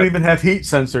 They Tap don't tap." even have heat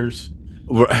sensors.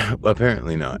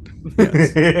 Apparently not.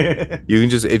 Yes. You can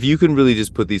just, if you can really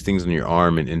just put these things on your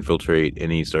arm and infiltrate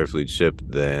any Starfleet ship,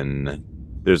 then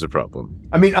there's a problem.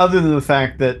 I mean, other than the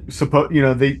fact that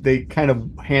they kind of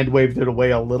hand waved it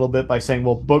away a little bit by saying,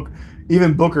 well,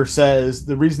 even Booker says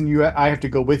the reason I have to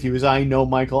go with you is I know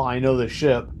Michael, I know the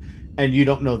ship, and you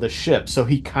don't know the ship, so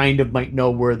he kind of might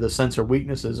know where the sensor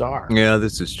weaknesses are. Yeah,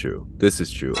 this is true. This is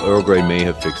true. Earl Grey may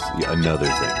have fixed another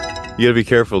thing. You gotta be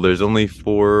careful. There's only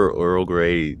 4 Earl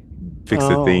Grey fix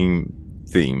a theme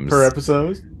themes Per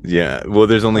episode. Yeah. Well,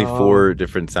 there's only 4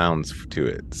 different sounds to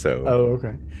it. So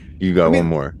Okay. you got one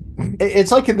more.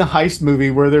 It's like in the heist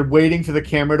movie where they're waiting for the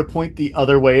camera to point the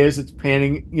other way as it's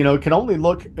panning. It can only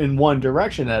look in one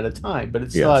direction at a time, but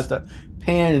it still has to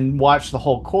pan and watch the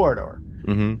whole corridor.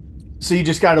 Mm-hmm. So you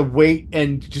just got to wait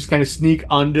and just kind of sneak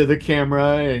under the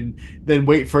camera and then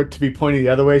wait for it to be pointing the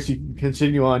other way so you can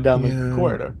continue on down the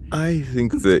corridor. I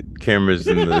think that cameras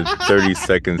in the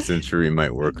 32nd century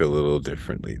might work a little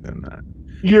differently than that.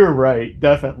 You're right,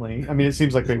 definitely. I mean, it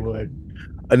seems like they would.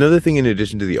 Another thing in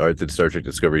addition to the art that Star Trek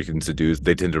Discovery tends to do is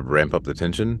they tend to ramp up the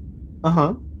tension.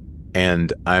 Uh-huh.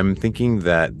 And I'm thinking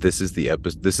that this is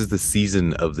the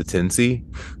season of the Tensy.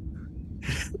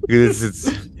 This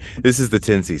is the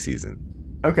Tensy season.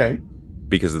 Okay.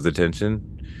 Because of the tension.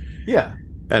 Yeah.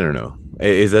 I don't know.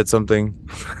 Is that something?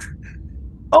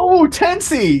 Oh,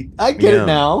 Tensy! I get it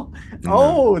now.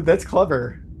 Oh, that's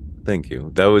clever. Thank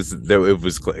you.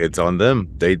 It's on them.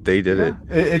 They did it.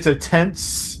 It's a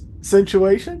tense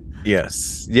situation.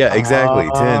 Yes. Yeah, exactly.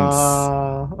 Tense.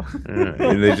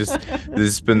 And they just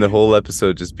spend the whole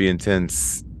episode just being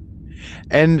tense.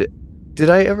 And did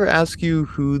I ever ask you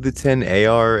who the 10A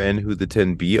are and who the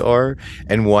 10B are?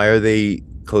 And why are they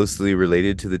closely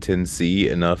related to the 10C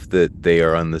enough that they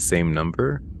are on the same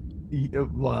number?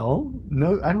 Well,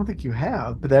 no, I don't think you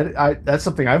have, but that's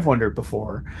something I've wondered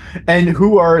before. And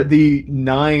who are the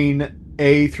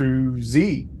 9A through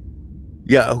Z?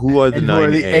 Yeah, who are the 9A? Who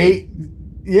are the 8?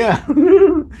 Yeah.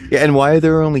 Yeah, and why are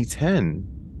there only 10?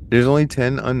 There's only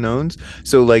 10 unknowns.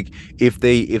 So like if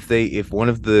one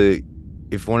of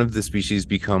the species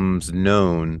becomes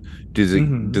known, do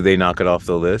they knock it off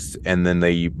the list and then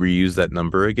they reuse that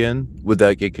number again? Would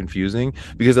that get confusing?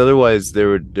 Because otherwise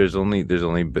there's only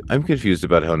I'm confused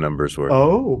about how numbers work.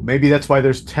 Oh, maybe that's why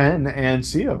there's 10 and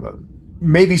C of them.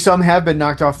 Maybe some have been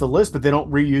knocked off the list, but they don't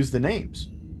reuse the names.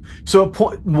 So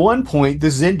at one point, the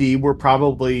Xindi were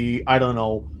probably, I don't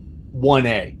know,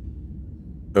 1A.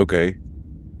 Okay.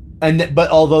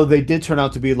 But although they did turn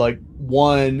out to be like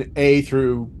 1A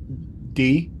through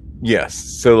D. Yes.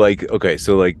 So like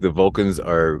the Vulcans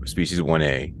are species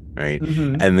 1A, right?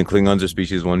 Mm-hmm. And the Klingons are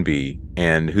species 1B.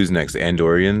 And who's next?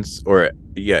 Andorians?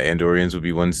 Andorians would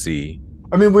be 1C.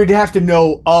 I mean, we'd have to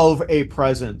know of a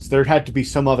presence. There had to be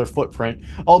some other footprint.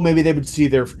 Oh, maybe they would see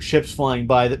their ships flying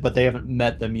by, but they haven't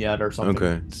met them yet or something.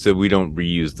 Okay. So we don't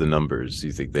reuse the numbers.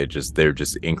 You think they're just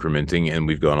incrementing, and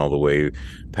we've gone all the way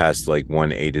past like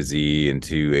 1A to Z and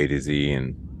 2A to Z,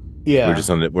 and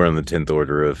we're on the 10th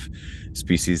order of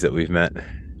species that we've met.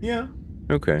 Yeah.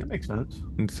 Okay. That makes sense.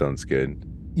 That sounds good.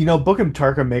 Book and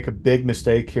Tarka make a big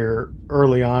mistake here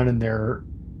early on in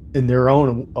their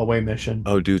own away mission.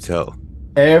 Oh, do tell.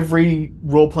 Every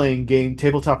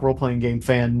tabletop role-playing game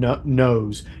fan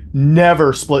knows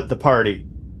never split the party.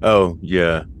 Oh,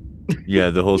 yeah. Yeah,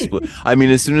 the whole split. I mean,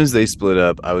 as soon as they split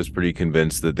up, I was pretty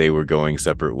convinced that they were going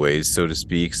separate ways, so to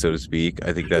speak.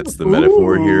 I think that's the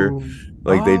metaphor here.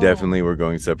 Like, they definitely were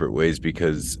going separate ways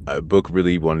because Book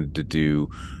really wanted to do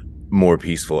more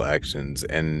peaceful actions,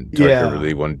 and Tarka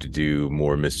really wanted to do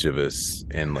more mischievous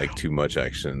and, like, too much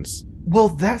actions. Well,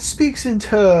 that speaks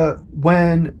into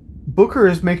when Booker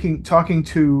is talking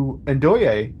to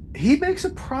Ndoye. He makes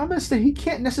a promise that he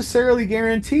can't necessarily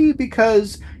guarantee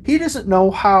because he doesn't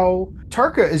know how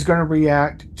Tarka is going to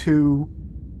react to.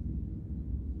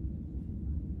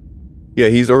 Yeah,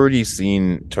 he's already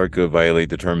seen Tarka violate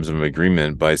the terms of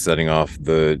agreement by setting off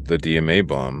the DMA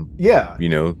bomb. Yeah.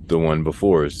 The one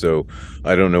before. So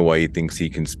I don't know why he thinks he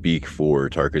can speak for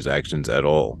Tarka's actions at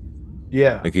all.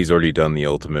 Yeah. Like he's already done the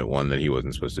ultimate one that he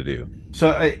wasn't supposed to do. So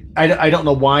I don't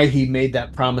know why he made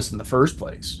that promise in the first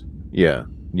place. Yeah,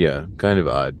 yeah, kind of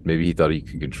odd. Maybe he thought he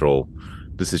could control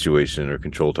the situation or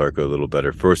control Tarko a little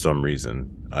better for some reason.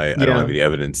 I don't have Yeah. any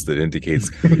evidence that indicates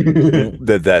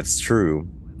that that's true.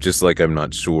 Just like I'm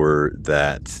not sure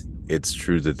that it's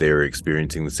true that they are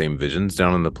experiencing the same visions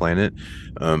down on the planet.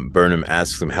 Burnham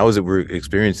asks him, "How is it we're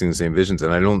experiencing the same visions?"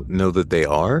 And I don't know that they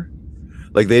are.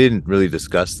 Like they didn't really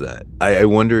discuss that. I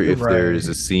wonder if there is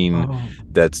a Right. scene Oh.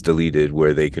 that's deleted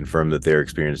where they confirm that they're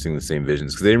experiencing the same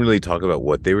visions, because they didn't really talk about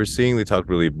what they were seeing. They talked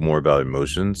really more about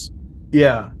emotions.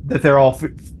 Yeah, that they're all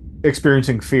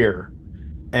experiencing fear.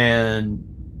 And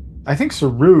I think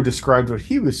Saru described what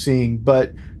he was seeing,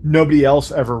 but nobody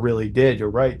else ever really did. You're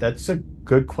right. That's a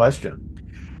good question.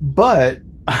 But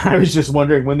I was just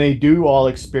wondering when they do all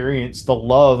experience the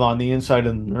love on the inside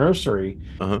of the nursery,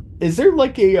 Uh-huh. is there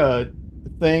like a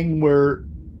thing where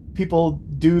people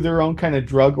do their own kind of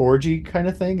drug orgy kind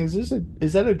of thing? Is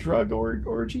that a drug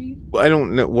orgy? Well, I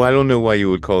don't know. Well, I don't know why you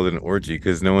would call it an orgy,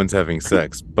 because no one's having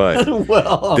sex. But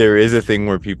Well, there is a thing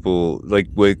where people, like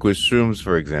with shrooms,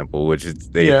 for example, which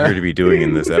they yeah. appear to be doing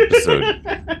in this episode.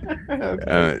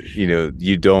 Okay.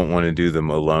 You don't want to do them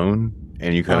alone,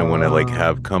 and you kind of want to like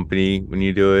have company when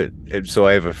you do it. And so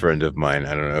I have a friend of mine,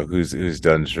 I don't know who's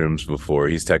done shrooms before.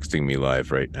 He's texting me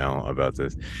live right now about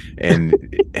this, and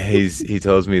he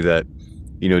tells me that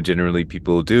generally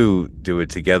people do it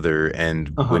together, and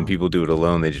when Uh-huh. people do it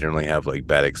alone, they generally have like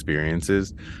bad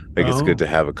experiences. Like it's good Oh. to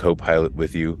have a co-pilot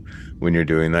with you when you're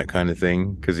doing that kind of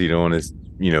thing, because you don't want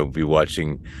to be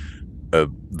watching a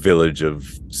village of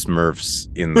Smurfs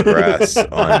in the grass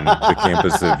on the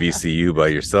campus of VCU by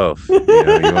yourself. You want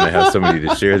to have somebody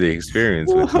to share the experience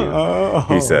with you.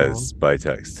 He Oh. says by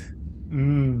text.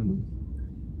 Mm.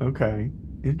 Okay.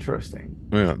 Interesting.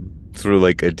 Yeah, sort of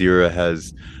like Adira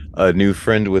has a new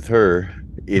friend with her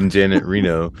in Janet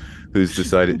Reno, who's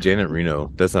decided Janet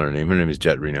Reno. That's not her name. Her name is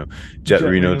Jet Reno. Jet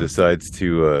Reno decides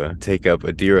to take up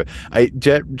Adira.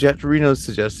 Jet Reno's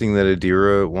suggesting that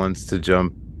Adira wants to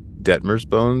jump Detmer's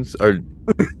bones. Or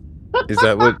is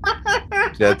that what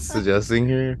Jet's suggesting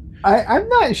here? I'm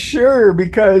not sure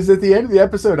because at the end of the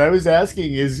episode, I was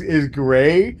asking, is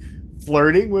Gray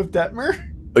flirting with Detmer?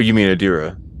 Oh, you mean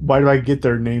Adira? Why do I get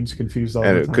their names confused all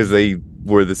the time? Because they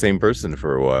were the same person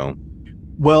for a while.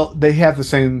 Well, they have the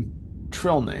same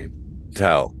Trill name.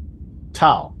 Tal.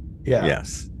 Tal. Yeah.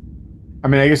 Yes. I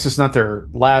mean, I guess it's not their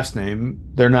last name.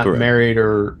 They're not Correct. married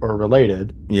or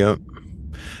related. Yep.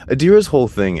 Adira's whole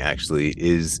thing actually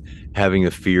is having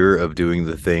a fear of doing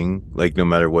the thing, like no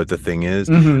matter what the thing is.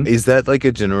 Mhm. Is that like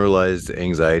a generalized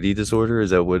anxiety disorder? Is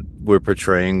that what we're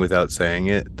portraying without saying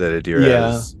it, that Adira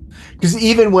has? Because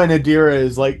even when Adira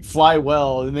is like fly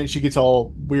well, and then she gets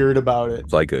all weird about it,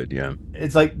 Fly good, yeah.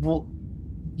 it's like, well,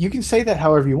 you can say that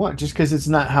however you want. Just because it's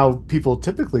not how people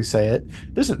typically say it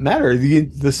doesn't matter.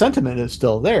 The sentiment is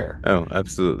still there. Oh,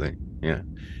 absolutely, yeah.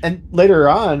 And later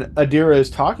on, Adira is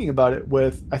talking about it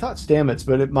with, I thought Stamets,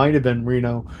 but it might have been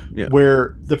Reno, Yeah.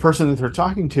 where the person that they're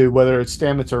talking to, whether it's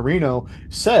Stamets or Reno,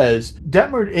 says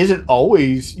Detmer isn't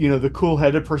always, the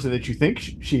cool-headed person that you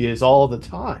think she is all the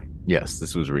time. Yes,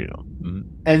 this was Reno. Mm-hmm.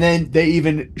 And then they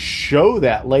even show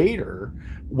that later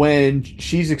when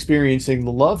she's experiencing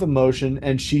the love emotion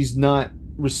and she's not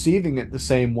receiving it the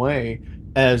same way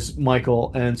as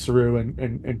Michael and Saru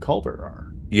and Culber are.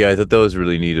 Yeah, I thought that was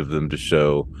really neat of them to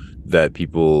show that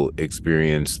people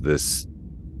experience this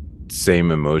same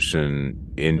emotion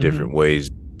in different ways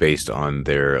based on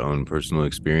their own personal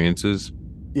experiences.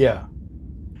 Yeah.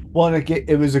 Well, and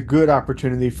it was a good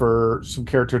opportunity for some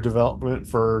character development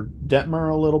for Detmer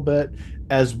a little bit,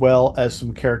 as well as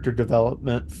some character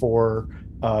development for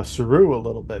Saru a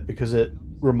little bit, because it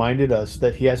reminded us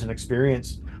that he hasn't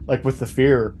experienced, like with the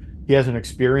fear, he hasn't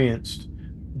experienced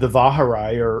the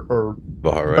Vaharai or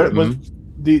Vaharai, but it was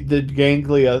the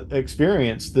ganglia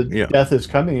experience, the Yeah. death is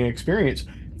coming experience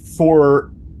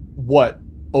for what,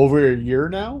 over a year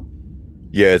now?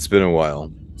 Yeah, it's been a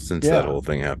while since Yeah. that whole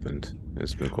thing happened.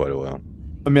 It's been quite a while.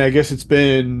 I mean, I guess it's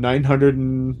been 900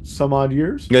 and some odd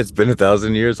years. Yeah, it's been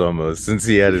 1,000 years almost since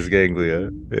he had his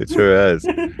ganglia. It sure has.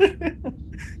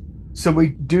 So we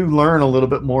do learn a little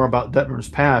bit more about Detmer's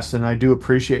past, and I do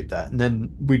appreciate that. And then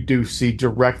we do see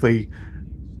directly,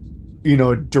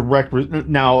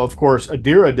 now, of course,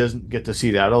 Adira doesn't get to see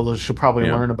that, although she'll probably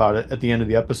Yeah. learn about it at the end of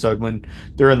the episode when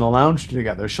they're in the lounge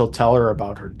together. She'll tell her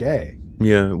about her day.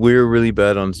 Yeah, we're really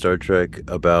bad on Star Trek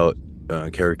about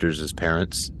characters as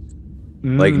parents.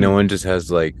 Like, no one just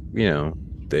has, like,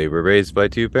 they were raised by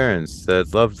two parents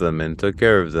that loved them and took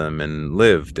care of them and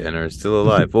lived and are still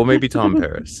alive. Well, maybe Tom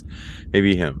Paris,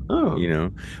 maybe him, Oh.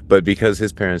 but because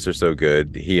his parents are so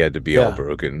good, he had to be all Yeah.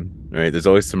 broken, right? There's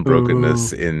always some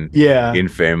brokenness Ooh. Yeah. in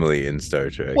family in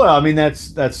Star Trek. Well, I mean,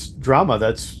 that's drama.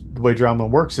 That's the way drama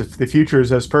works. If the future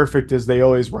is as perfect as they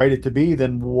always write it to be,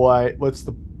 then what's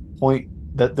the point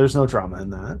that there's no drama in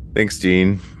that? Thanks,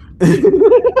 Gene.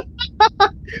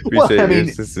 Well, Appreciate I your mean,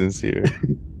 assistance here.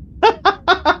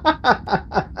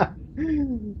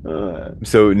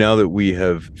 So now that we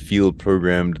have field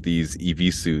programmed these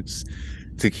EV suits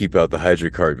to keep out the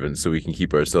hydrocarbons so we can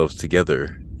keep ourselves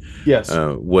together, yes.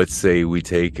 what say we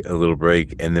take a little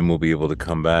break and then we'll be able to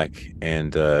come back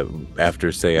and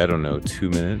after, say, I don't know, 2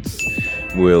 minutes,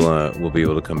 we'll be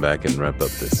able to come back and wrap up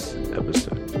this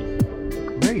episode.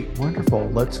 Great, wonderful.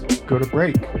 Let's go to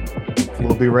break.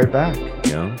 We'll be right back.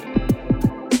 Yeah.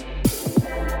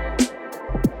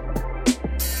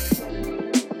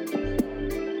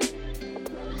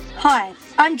 Hi,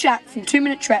 I'm Jack from 2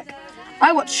 Minute Trek.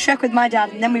 I watch Trek with my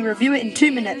dad and then we review it in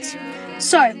 2 minutes.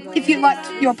 So, if you'd like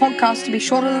your podcast to be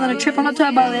shorter than a trip on a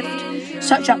turbo lift,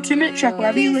 search out 2 Minute Trek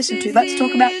wherever you listen to Let's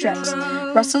Talk About Treks.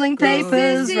 Rustling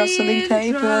papers, rustling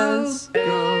papers.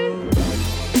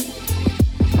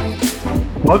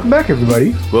 Welcome back,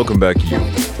 everybody. Welcome back, you.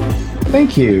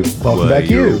 Thank you. Welcome back,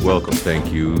 You're you. welcome.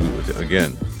 Thank you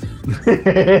again.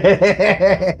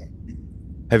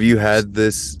 Have you had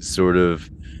this sort of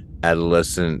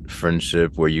adolescent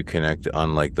friendship where you connect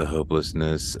on like the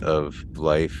hopelessness of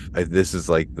life? This is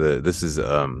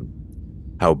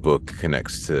how Book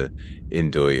connects to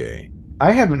Indoye.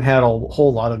 I haven't had a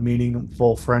whole lot of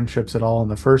meaningful friendships at all in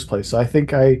the first place, so I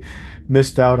think I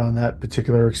missed out on that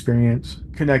particular experience.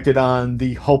 Connected on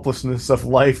the hopelessness of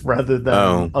life rather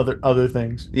than other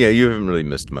things. Yeah, you haven't really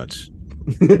missed much.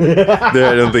 I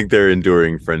don't think they're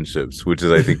enduring friendships, which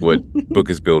is I think what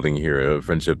Book is building here, a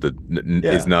friendship that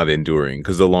is not enduring,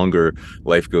 because the longer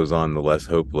life goes on, the less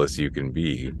hopeless you can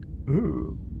be.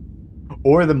 Ooh.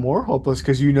 Or the more hopeless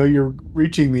because you know you're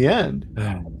reaching the end.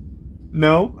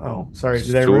 No? Oh, sorry.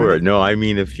 Did I ruin it? No, I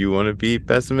mean, if you want to be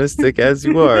pessimistic as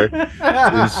you are,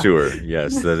 sure.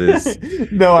 Yes, that is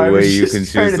the way you can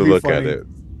choose to look at it.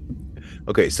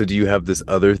 Okay, so do you have this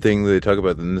other thing that they talk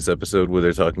about in this episode where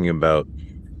they're talking about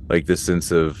like this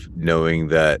sense of knowing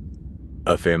that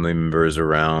a family member is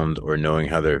around or knowing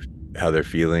how they're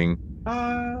feeling?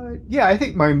 Yeah, I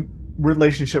think my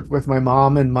relationship with my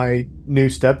mom and my new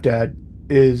stepdad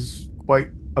is quite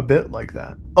a bit like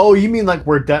that. Oh, you mean like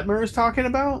where Detmer is talking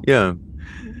about? Yeah.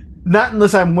 Not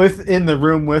unless I'm in the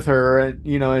room with her, and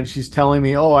and she's telling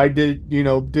me, "Oh, I did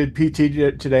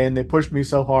PT today, and they pushed me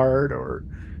so hard," or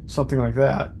something like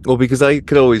that. Well, because I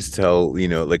could always tell,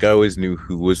 like I always knew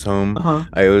who was home. Uh-huh.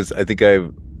 I think I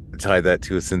tied that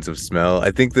to a sense of smell.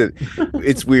 I think that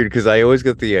it's weird because I always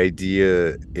got the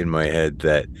idea in my head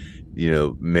that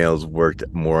males worked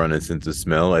more on a sense of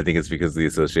smell. I think it's because of the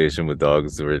association with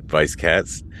dogs or vice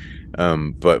cats.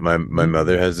 But my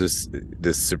mother has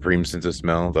this supreme sense of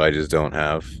smell that I just don't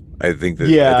have. I think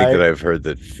that I've heard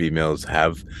that females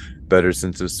have better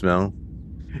sense of smell.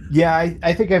 Yeah,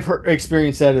 I think I've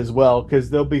experienced that as well, because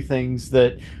there'll be things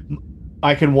that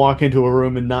I can walk into a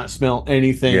room and not smell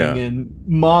anything, and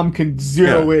mom can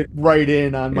zero it right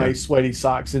in on my sweaty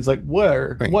socks. And it's like,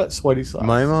 what sweaty socks?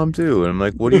 My mom too. And I'm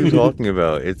like, what are you talking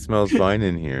about? It smells fine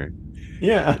in here.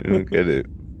 Yeah. I don't get it.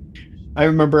 I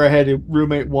remember I had a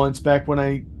roommate once back when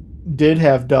I did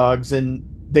have dogs, and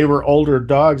they were older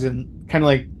dogs, and kind of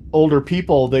like older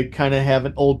people, they kind of have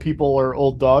an old people or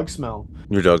old dog smell.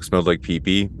 Your dog smelled like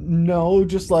pee-pee? No,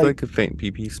 just like a faint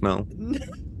pee-pee smell.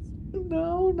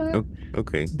 No, not.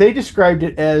 Okay. They described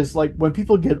it as like when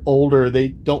people get older, they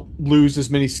don't lose as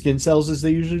many skin cells as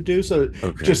they usually do. So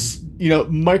just,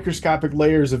 microscopic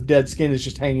layers of dead skin is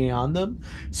just hanging on them.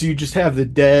 So you just have the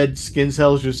dead skin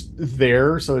cells just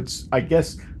there. So it's, I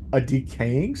guess, a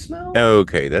decaying smell.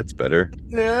 Okay, that's better.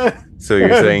 Yeah. So you're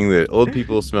saying that old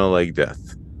people smell like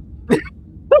death?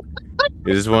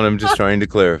 I'm just trying to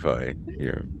clarify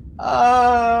here.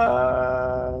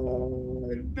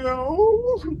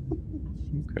 No.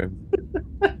 Okay.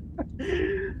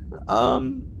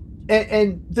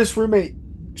 And this roommate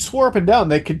swore up and down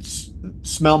they could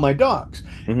smell my dogs,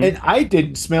 and I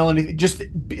didn't smell anything. Just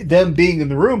them being in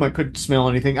the room, I couldn't smell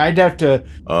anything. I'd have to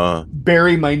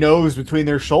bury my nose between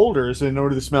their shoulders in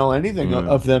order to smell anything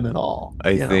of them at all.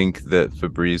 I think that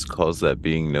Febreze calls that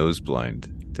being nose blind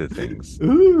to things.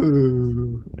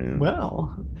 Ooh. Yeah.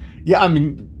 Well, yeah. I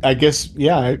mean, I guess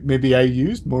maybe I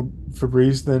used more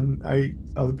Febreze than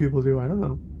other people do. I don't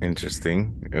know.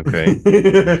 Interesting. Okay.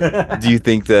 Do you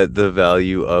think that the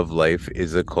value of life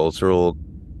is a cultural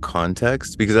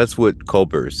context? Because that's what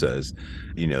Culber says.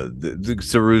 The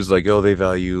Saru's like, oh, they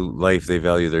value life, they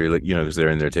value their, because they're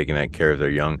in there taking that care of their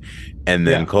young. And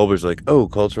then Culber's like, oh,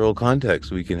 cultural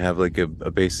context. We can have like a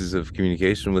basis of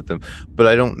communication with them. But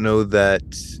I don't know that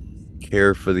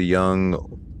care for the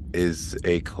young is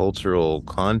a cultural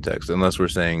context, unless we're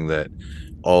saying that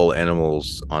most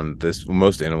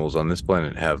animals on this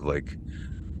planet have like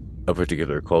a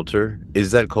particular culture.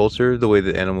 Is that culture the way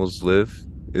that animals live?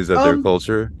 Is that their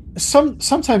culture?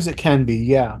 Sometimes it can be,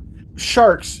 yeah.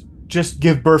 Sharks just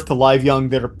give birth to live young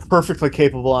that are perfectly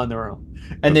capable on their own.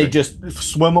 And they just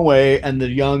swim away and the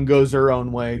young goes their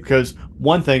own way. Because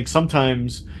one thing,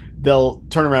 sometimes they'll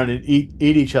turn around and eat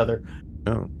each other.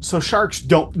 Oh. So sharks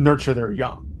don't nurture their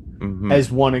young,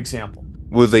 as one example.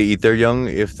 Will they eat their young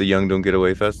if the young don't get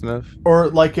away fast enough? Or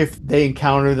like if they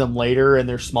encounter them later and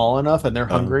they're small enough and they're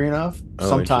hungry enough,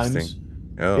 sometimes.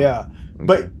 Yeah. Okay.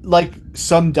 But like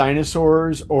some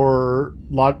dinosaurs or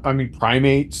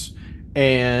primates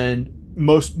and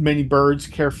many birds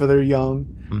care for their young.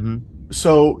 Mm-hmm.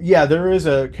 So yeah, there is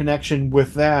a connection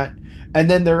with that. And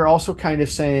then they're also kind of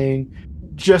saying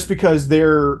just because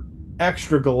they're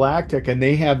extragalactic and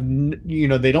they have,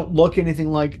 they don't look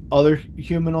anything like other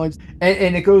humanoids.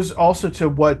 And it goes also to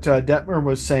what Detmer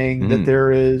was saying, that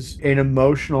there is an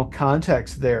emotional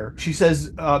context there. She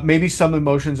says maybe some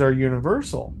emotions are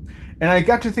universal. And I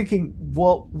got to thinking,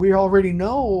 well, we already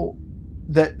know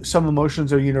that some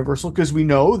emotions are universal because we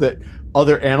know that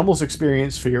other animals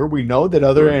experience fear. We know that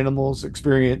other animals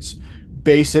experience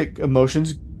basic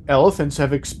emotions. Elephants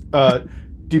have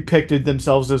depicted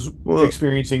themselves as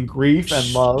experiencing grief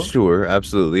and love. Sure,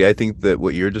 absolutely. I think that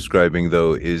what you're describing,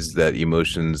 though, is that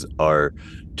emotions are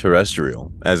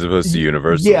terrestrial as opposed to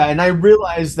universal. Yeah, and I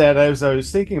realized that as I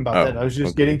was thinking about that. I was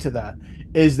just getting to that.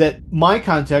 Is that my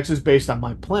context is based on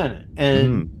my planet.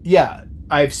 And yeah,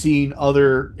 I've seen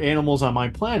other animals on my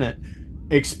planet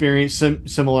experience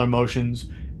similar emotions.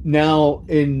 Now,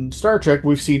 in Star Trek,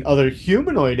 we've seen other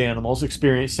humanoid animals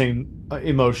experiencing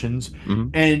emotions.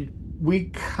 And we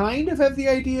kind of have the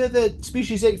idea that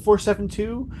species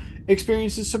 8472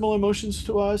 experiences similar emotions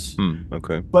to us.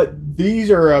 Okay. But these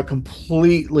are a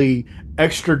completely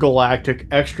extragalactic,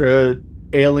 extra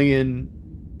alien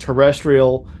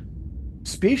terrestrial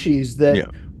species that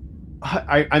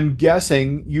I'm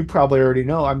guessing, you probably already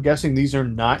know, I'm guessing these are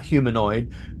not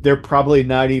humanoid. They're probably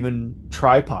not even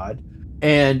tripod.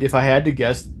 And if I had to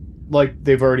guess, like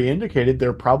they've already indicated,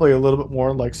 they're probably a little bit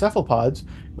more like cephalopods,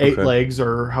 8 legs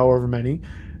or however many.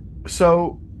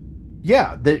 So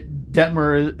yeah, that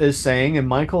Detmer is saying, and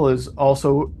Michael is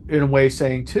also in a way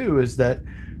saying too, is that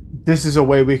this is a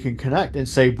way we can connect and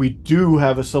say we do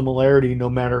have a similarity no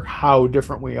matter how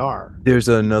different we are. There's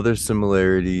another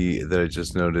similarity that I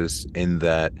just noticed in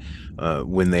that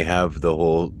when they have the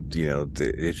whole,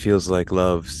 it feels like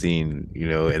love scene,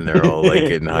 and they're all like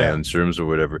getting high on shrooms or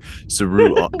whatever.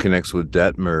 Saru connects with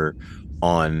Detmer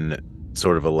on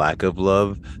sort of a lack of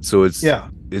love. So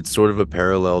it's sort of a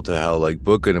parallel to how like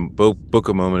Book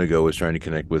a moment ago was trying to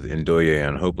connect with Ndoye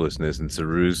on hopelessness, and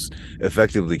Saru's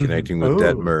effectively connecting with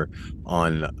Detmer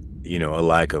on a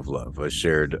lack of love, a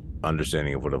shared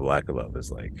understanding of what a lack of love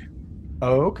is like.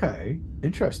 Okay,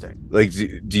 interesting. Like,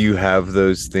 do you have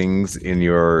those things in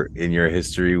your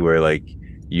history where like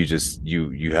you just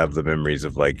you have the memories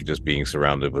of like just being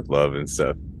surrounded with love and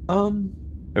stuff?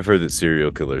 I've heard that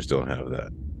serial killers don't have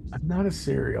that. I'm not a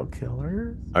serial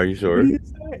killer. Are you sure?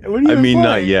 What do you mean,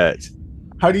 not yet.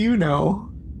 How do you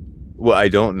know? Well, I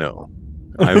don't know.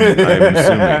 I'm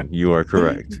assuming you are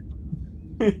correct.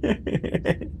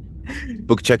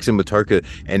 Book checks in with Tarka,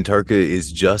 and Tarka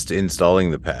is just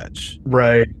installing the patch.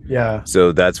 Right, yeah.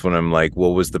 So that's when I'm like, what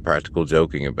was the practical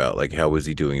joking about? Like, how was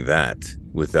he doing that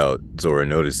without Zora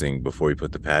noticing before he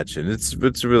put the patch in? It's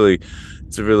a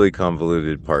really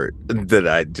convoluted part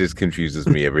that just confuses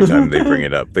me every time they bring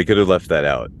it up. They could have left that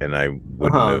out, and I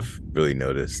wouldn't have really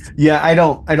noticed. Yeah, I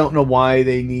don't know why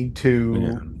they need to.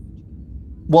 Yeah.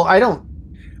 Well, I don't.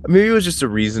 Maybe it was just a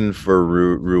reason for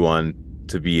Ruan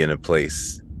to be in a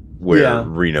place where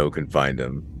Reno can find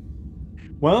him.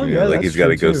 Well, like he's got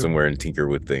to go somewhere and tinker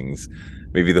with things.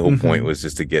 Maybe the whole point was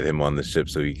just to get him on the ship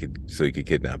so he could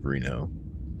kidnap Reno.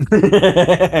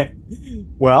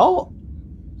 Well,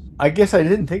 I guess I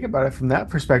didn't think about it from that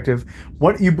perspective.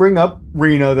 What you bring up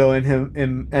Reno though, and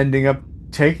him ending up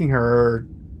taking her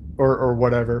or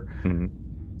whatever.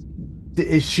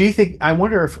 Is she think? I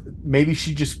wonder if maybe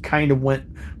she just kind of went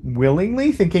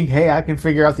willingly, thinking, "Hey, I can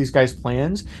figure out these guys'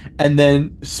 plans," and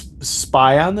then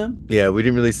spy on them. Yeah, we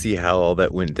didn't really see how all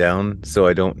that went down, so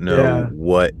I don't know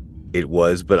what it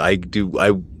was. But I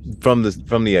from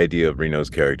the idea of Reno's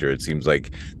character, it seems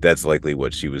like that's likely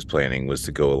what she was planning, was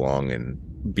to go along and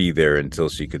be there until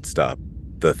she could stop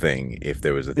the thing, if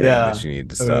there was a thing that she needed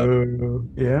to stop.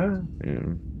 Yeah.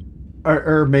 Yeah.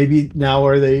 Or maybe now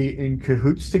are they in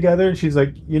cahoots together? And she's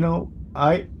like,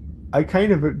 I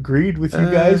kind of agreed with you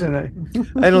guys, and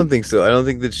I don't think so. I don't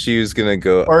think that she was gonna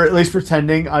go, or at least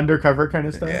pretending undercover kind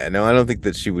of stuff. yeah, no, I don't think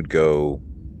that she would go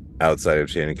outside of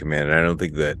chain of command, and I don't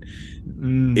think that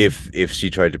if she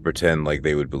tried to pretend, like,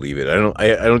 they would believe it. I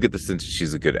don't get the sense that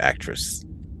she's a good actress.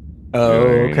 Oh, You know what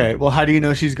I mean? okay. Well, how do you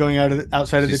know she's going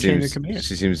outside of She the chain of seems command?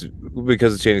 she seems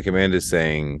because the chain of command is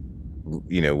saying,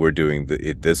 we're doing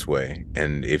it this way,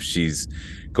 and if she's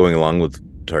going along with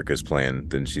Tarka's plan,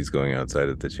 then she's going outside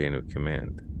of the chain of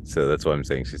command. So that's why I'm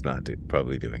saying she's not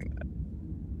probably doing that.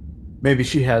 Maybe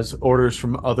she has orders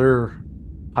from other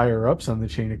higher ups on the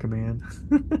chain of command.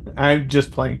 I'm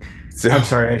just playing. So, I'm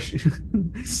sorry.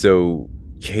 So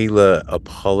Kayla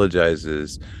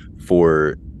apologizes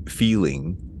for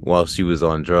feeling while she was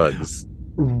on drugs.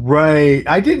 Right.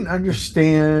 I didn't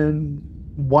understand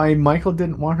why Michael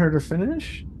didn't want her to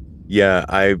finish. Yeah,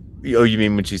 oh, you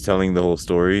mean when she's telling the whole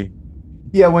story?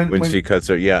 Yeah, When she cuts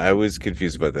her, yeah, I was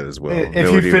confused about that as well.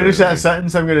 if you finish that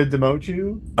sentence, I'm going to demote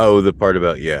you. Oh, the part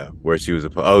about, where she was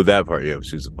that part,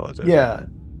 she was apologizing. Yeah,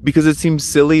 because it seems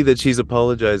silly that she's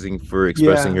apologizing for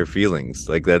expressing her feelings.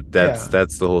 Like that's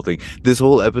the whole thing. This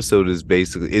whole episode is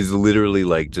literally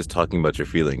like just talking about your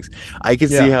feelings. I can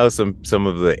see how some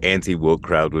of the anti-woke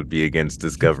crowd would be against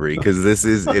Discovery, because this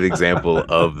is an example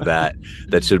of that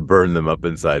should burn them up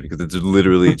inside, because it's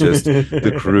literally just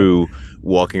the crew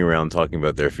walking around talking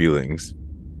about their feelings.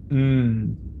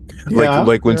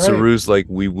 Like when Saru's like,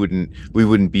 we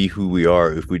wouldn't be who we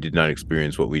are if we did not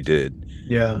experience what we did.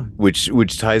 Yeah.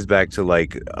 Which ties back to,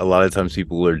 like, a lot of times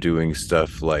people are doing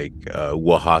stuff like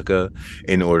Oaxaca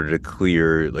in order to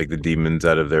clear, like, the demons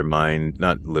out of their mind,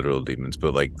 not literal demons,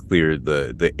 but like clear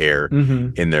the air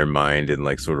in their mind, and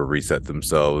like sort of reset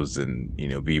themselves, and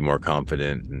be more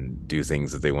confident and do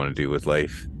things that they want to do with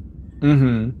life.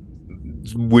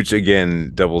 Which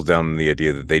again doubles down on the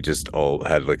idea that they just all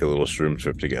had like a little shroom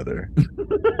trip together.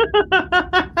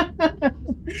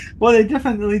 Well, they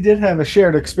definitely did have a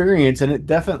shared experience, and it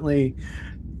definitely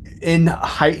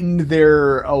heightened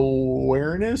their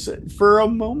awareness for a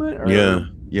moment. Or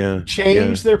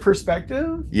changed their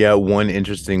perspective. Yeah, one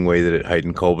interesting way that it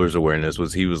heightened Culber's awareness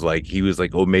was he was like,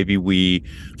 oh, maybe we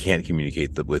can't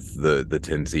communicate with the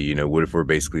Tensi. What if we're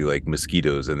basically like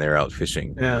mosquitoes and they're out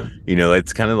fishing? Yeah.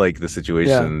 It's kind of like the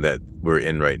situation that we're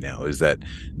in right now, is that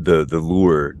the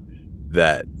lure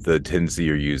that the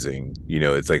Tensi are using,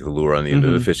 it's like the lure on the end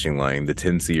of the fishing line. The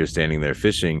Tensi are standing there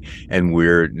fishing, and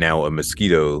we're now a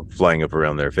mosquito flying up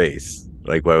around their face.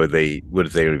 Like, why would they? What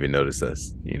if they don't even notice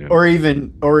us? Or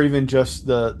even just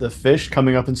the fish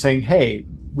coming up and saying, "Hey,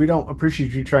 we don't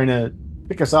appreciate you trying to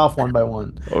pick us off one by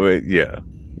one." Oh, yeah.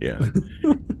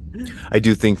 I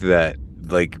do think that,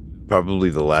 like, probably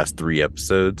the last 3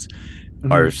 episodes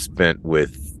are spent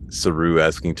with Saru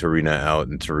asking Tarina out,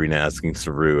 and Tarina asking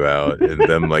Saru out, and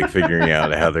them like figuring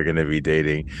out how they're going to be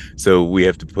dating. So we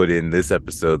have to put in this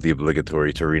episode the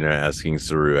obligatory Tarina asking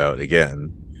Saru out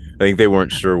again. I think they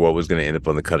weren't sure what was going to end up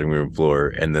on the cutting room floor,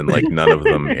 and then like none of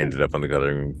them ended up on the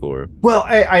cutting room floor. Well,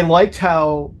 I liked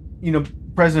how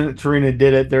President Tarina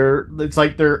did it. It's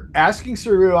like they're asking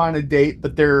Saru on a date,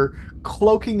 but they're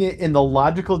cloaking it in the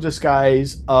logical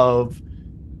disguise of,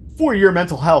 for your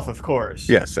mental health, of course.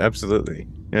 Yes, absolutely.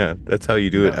 Yeah, that's how you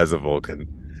do it as a Vulcan.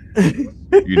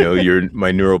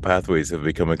 My neural pathways have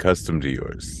become accustomed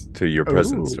to your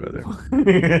presence, rather.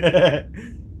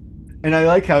 And I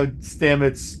like how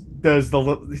Stamets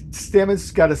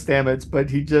got a Stamets, but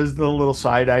he does the little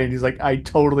side eye, and he's like, I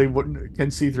totally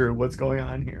can see through what's going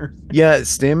on here. Yeah,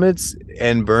 Stamets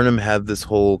and Burnham had this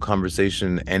whole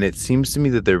conversation, and it seems to me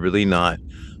that they're really not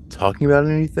talking about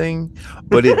anything,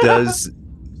 but it does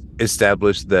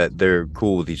establish that they're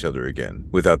cool with each other again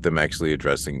without them actually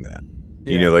addressing that.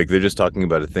 Like, they're just talking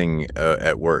about a thing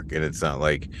at work, and it's not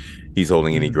like he's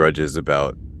holding any grudges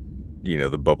about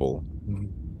the bubble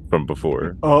from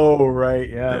before. Oh, right.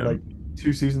 Yeah, like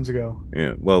 2 seasons ago.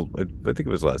 Yeah, well, I think it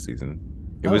was last season.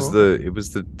 It was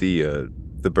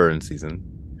the burn season.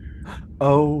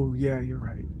 Oh, yeah, you're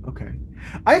right. Okay,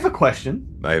 I have a question.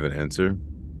 I have an answer.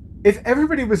 If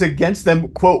everybody was against them,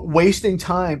 quote, wasting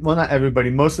time, well, not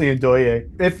everybody, mostly Ndoye.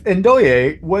 If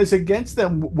Ndoye was against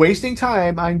them wasting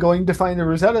time on going to find the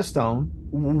Rosetta Stone,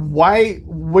 why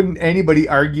wouldn't anybody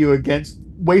argue against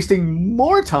wasting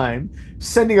more time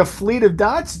sending a fleet of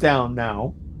dots down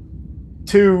now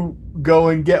to go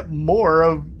and get more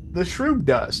of the shroom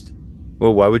dust?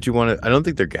 Well, why would you want to? I don't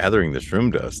think they're gathering the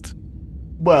shroom dust.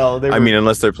 Well, I mean,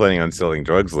 unless they're planning on selling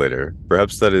drugs later.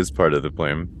 Perhaps that is part of the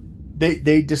plan.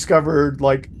 they discovered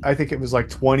like I think it was like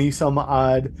 20 some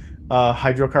odd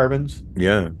hydrocarbons.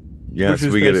 Yeah. Yeah. Which So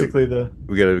is we basically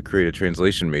we gotta create a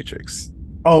translation matrix.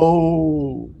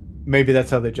 Maybe that's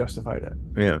how they justified it.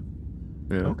 Yeah.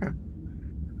 Yeah. Okay.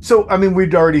 So, I mean,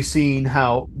 we'd already seen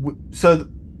how. So,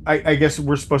 I guess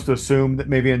we're supposed to assume that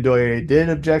maybe Ndoye did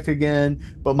object again,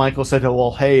 but Michael said,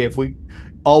 "Well, hey, if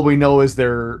all we know is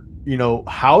their,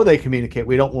 how they communicate.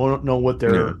 We don't know what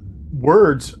their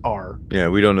words are." Yeah,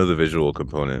 we don't know the visual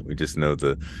component. We just know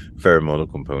the pheromonal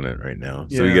component right now.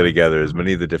 So we got to gather as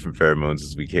many of the different pheromones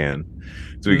as we can,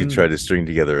 so we can try to string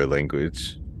together a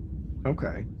language.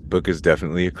 Okay. Book is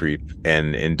definitely a creep,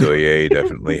 and Ndoye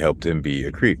definitely helped him be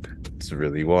a creep. It's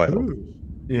really wild. Ooh.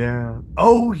 Yeah.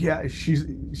 Oh, yeah.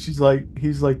 He's like,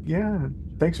 yeah.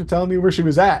 Thanks for telling me where she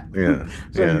was at. Yeah.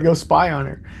 So you go spy on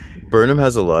her. Burnham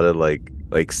has a lot of like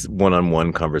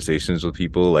one-on-one conversations with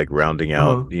people, like rounding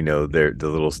out,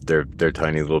 their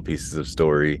tiny little pieces of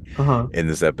story in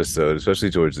this episode, especially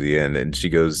towards the end. And she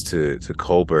goes to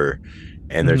Culber,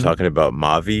 and they're talking about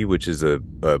Mavi, which is a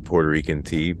Puerto Rican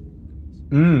tea.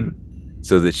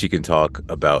 So that she can talk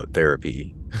about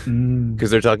therapy,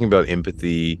 because they're talking about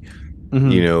empathy,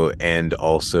 and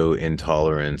also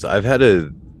intolerance. I've had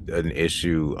an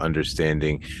issue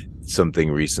understanding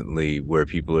something recently where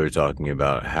people are talking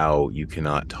about how you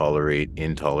cannot tolerate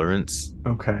intolerance.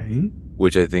 Okay.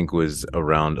 Which I think was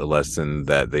around a lesson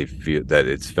that they feel that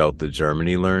it's felt that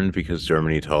Germany learned, because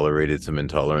Germany tolerated some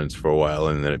intolerance for a while,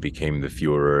 and then it became the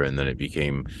Führer, and then it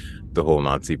became the whole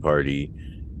Nazi party.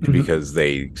 Because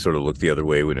they sort of looked the other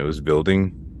way when it was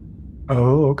building.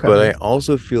 Oh, okay. But I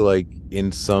also feel like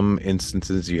in some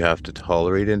instances you have to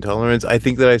tolerate intolerance. I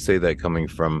think that I say that coming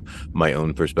from my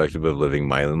own perspective of living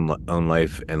my own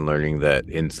life and learning that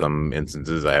in some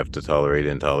instances I have to tolerate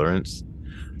intolerance.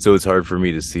 So it's hard for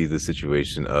me to see the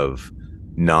situation of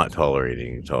not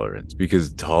tolerating intolerance,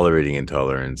 because tolerating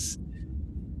intolerance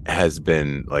has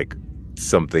been like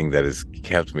something that has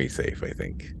kept me safe, I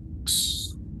think.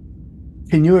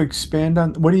 Can you expand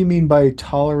on what do you mean by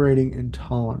tolerating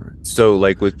intolerance? So,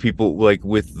 like with people, like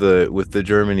with the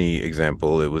Germany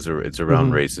example, it's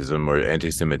around racism or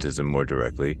anti-Semitism more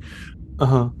directly.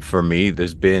 For me,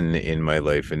 there's been in my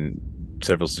life in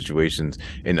several situations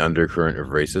an undercurrent of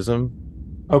racism.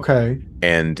 Okay.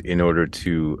 And in order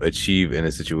to achieve in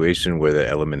a situation where that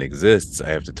element exists, I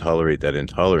have to tolerate that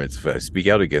intolerance. If I speak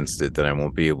out against it, then I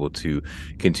won't be able to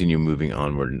continue moving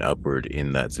onward and upward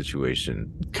in that situation.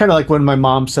 Kind of like when my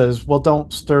mom says, well,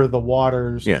 don't stir the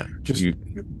waters. Yeah. Just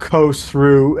coast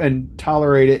through and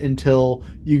tolerate it until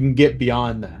you can get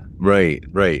beyond that.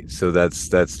 Right. So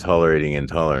that's tolerating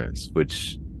intolerance,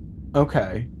 which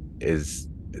is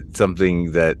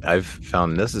something that I've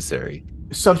found necessary.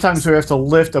 Sometimes we have to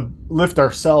lift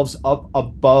ourselves up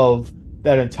above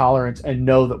that intolerance and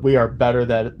know that we are better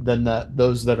than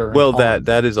those that are intolerant.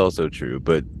 That is also true,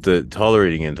 but the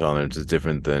tolerating intolerance is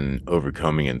different than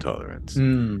overcoming intolerance.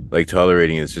 Like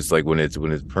tolerating is just like when it's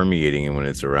permeating and when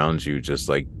it's around you, just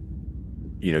like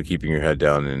keeping your head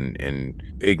down and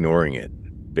ignoring it,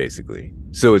 basically.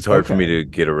 So it's hard for me to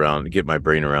get my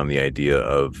brain around the idea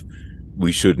of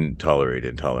we shouldn't tolerate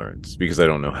intolerance, because I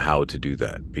don't know how to do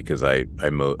that, because I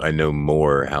know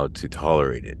more how to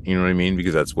tolerate it. You know what I mean?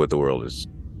 Because that's what the world has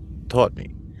taught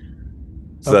me.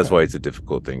 So that's why it's a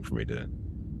difficult thing for me to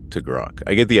grok.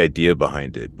 I get the idea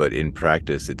behind it, but in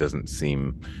practice, it doesn't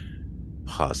seem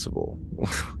possible.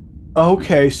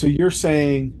 Okay, so you're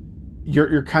saying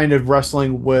you're kind of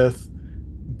wrestling with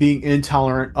being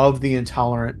intolerant of the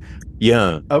intolerant.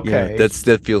 Yeah. Okay. Yeah,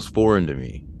 that feels foreign to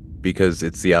me, because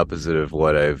it's the opposite of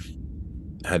what I've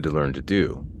had to learn to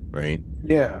do, right?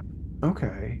 Yeah.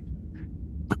 Okay.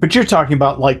 But you're talking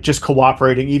about like just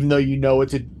cooperating, even though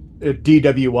it's a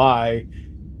DWI,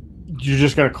 you're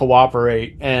just going to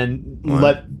cooperate and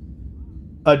let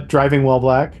driving while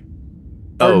black.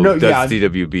 That's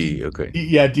DWB. Okay.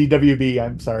 Yeah, DWB.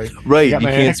 I'm sorry. Right. You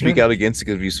can't speak out against it,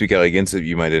 because if you speak out against it,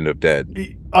 you might end up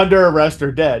dead. Under arrest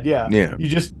or dead. Yeah. Yeah. You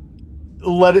just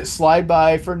let it slide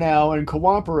by for now and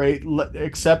cooperate,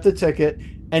 accept the ticket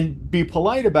and be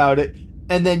polite about it.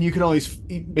 And then you can always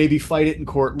maybe fight it in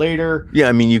court later. Yeah,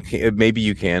 I mean, you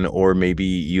can, or maybe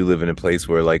you live in a place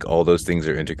where like all those things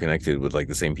are interconnected with like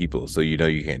the same people, so you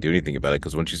can't do anything about it,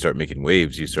 because once you start making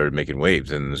waves,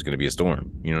 and there's going to be a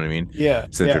storm. You know what I mean? Yeah,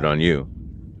 centered on you.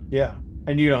 Yeah,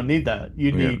 and you don't need that.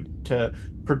 You need to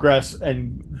progress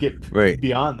and get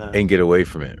beyond that and get away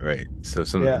from it, right? So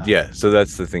so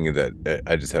that's the thing that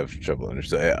I just have trouble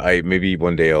understanding. I maybe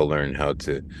one day I'll learn how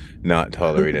to not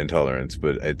tolerate intolerance,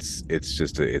 but it's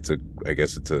just I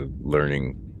guess it's a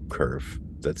learning curve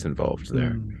that's involved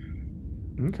there.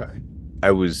 Okay.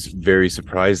 I was very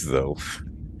surprised though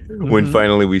when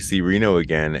finally we see Reno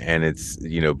again, and it's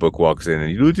Book walks in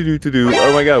and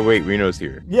oh my god, wait, Reno's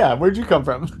here. Yeah, where'd you come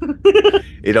from?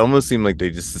 It almost seemed like they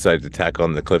just decided to tack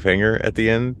on the cliffhanger at the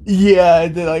end. Yeah,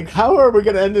 they're like, how are we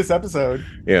gonna end this episode?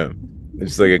 Yeah,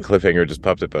 it's like a cliffhanger just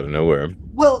popped up out of nowhere.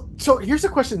 Well, so here's a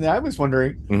question that I was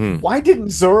wondering: why didn't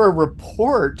Zora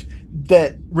report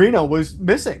that Reno was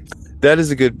missing? That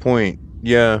is a good point.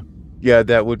 Yeah,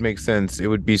 that would make sense. It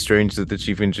would be strange that the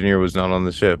chief engineer was not on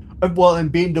the ship. Well,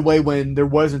 and beamed away when there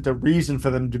wasn't a reason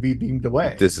for them to be beamed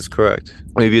away. This is correct.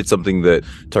 Maybe it's something that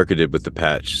Tarka did with the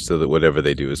patch, so that whatever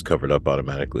they do is covered up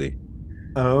automatically.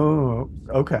 Oh,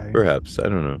 okay. Perhaps. I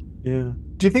don't know. Yeah.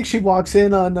 Do you think she walks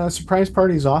in on surprise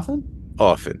parties often?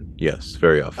 Often, yes.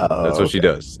 Very often. That's what she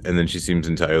does. And then she seems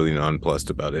entirely nonplussed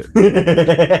about it.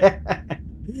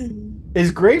 Is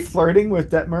Gray flirting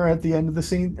with Detmer at the end of the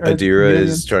scene? Adira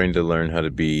is trying to learn how to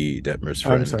be Detmer's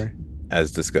friend. I'm sorry.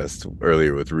 As discussed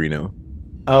earlier with Reno.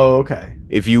 Oh, okay.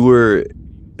 If you were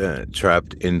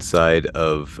trapped inside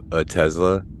of a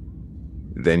Tesla,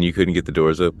 then you couldn't get the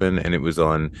doors open, and it was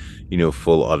on,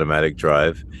 full automatic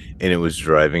drive, and it was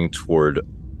driving toward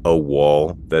a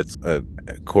wall that's a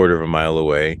quarter of a mile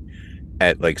away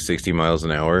at like 60 miles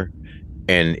an hour.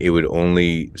 And it would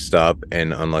only stop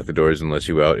and unlock the doors and let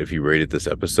you out if you rated this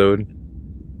episode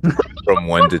from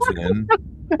 1 to 10.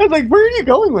 I was like, where are you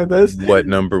going with this? What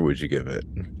number would you give it?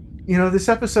 This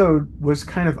episode was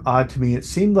kind of odd to me. It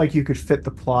seemed like you could fit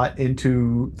the plot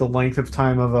into the length of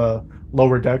time of a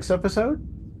Lower Decks episode.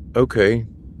 Okay.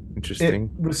 Interesting.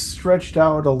 It was stretched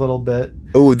out a little bit.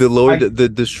 Oh, the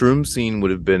shroom scene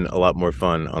would have been a lot more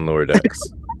fun on Lower Decks.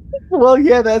 Well,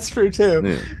 yeah, that's true too.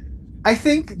 Yeah. I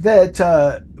think that,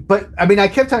 but I mean, I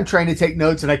kept on trying to take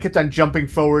notes, and I kept on jumping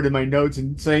forward in my notes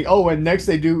and saying, "Oh, and next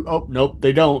they do." Oh, nope,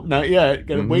 they don't. Not yet.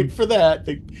 Gotta wait for that.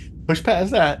 They push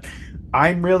past that.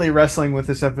 I'm really wrestling with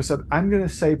this episode. I'm gonna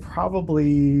say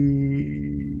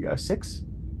probably a 6.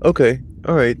 Okay,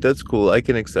 all right, that's cool. I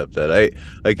can accept that.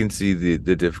 I can see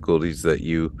the difficulties that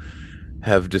you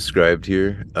have described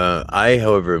here. I,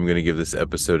 however, am going to give this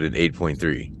episode an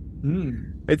 8.3.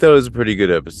 I thought it was a pretty good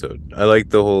episode. I like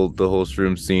the whole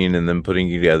shroom scene and then putting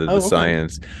together the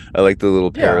science. I like the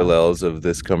little parallels of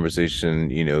this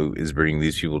conversation, is bringing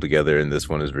these people together, and this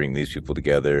one is bringing these people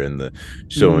together, and the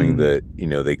showing that,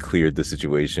 they cleared the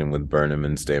situation with Burnham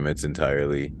and Stamets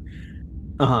entirely.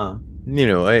 I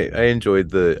enjoy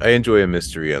a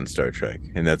mystery on Star Trek,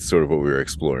 and that's sort of what we were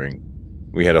exploring.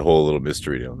 We had a whole little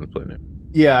mystery on the planet.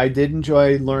 Yeah, I did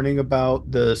enjoy learning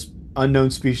about the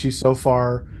unknown species so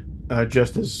far.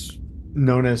 Just as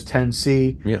known as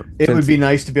 10C. Yeah, it would be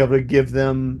nice to be able to give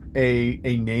them a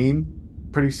name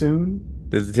pretty soon.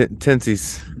 There's the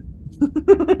 10Cs.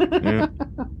 Yeah.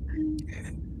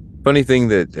 Funny thing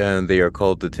that they are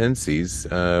called the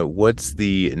 10Cs. What's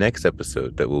the next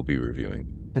episode that we'll be reviewing?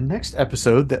 The next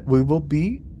episode that we will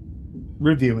be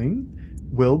reviewing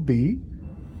will be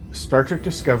Star Trek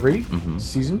Discovery,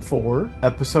 Season 4,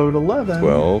 Episode 11.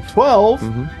 12.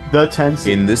 The 10th.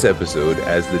 In this episode,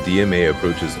 as the DMA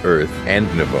approaches Earth and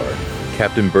Navarre,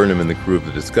 Captain Burnham and the crew of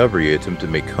the Discovery attempt to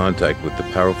make contact with the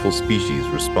powerful species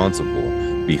responsible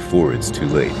before it's too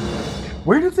late.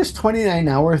 Where did this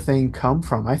 29-hour thing come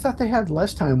from? I thought they had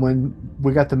less time when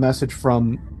we got the message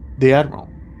from the Admiral.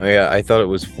 Yeah, I thought it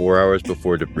was 4 hours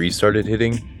before debris started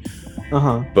hitting.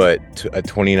 But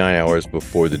 29 hours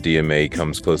before the DMA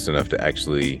comes close enough to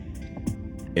actually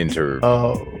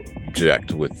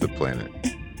interject with the planet.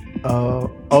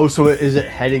 So is it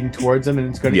heading towards them and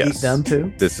it's going to eat them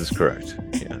too? This is correct.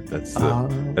 Yeah, that's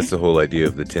the whole idea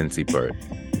of the Tensi part.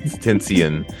 It's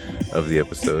Tensian of the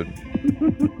episode.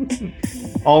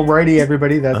 Alrighty,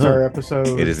 everybody, that's our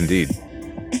episode. It is indeed.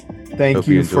 Thank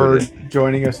you for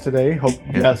joining us today.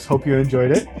 Hope you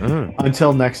enjoyed it.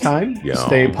 Until next time,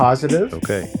 stay positive.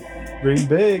 Okay. Dream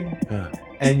big.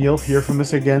 And you'll hear from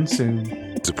us again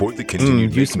soon. Support the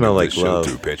continued you smell like show love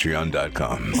through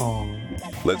patreon.com. Oh.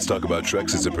 Let's Talk About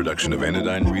Treks is a production of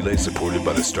Anodyne Relay, supported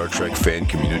by the Star Trek fan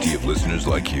community of listeners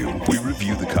like you. We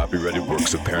review the copyrighted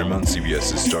works of Paramount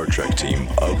CBS's Star Trek team,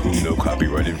 of whom no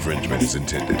copyright infringement is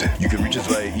intended. You can reach us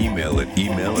via email at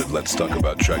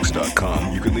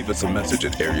letstalkabouttreks.com. You can leave us a message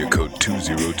at area code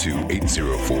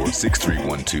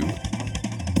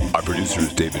 202-804-6312. Our producer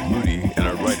is David Moody, and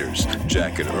our writers,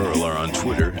 Jack and Earl, are on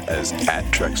Twitter as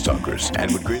 @TrekStalkers,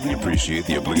 and would greatly appreciate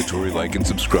the obligatory like and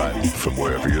subscribe from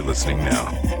wherever you're listening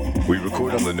now. We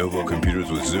record on Lenovo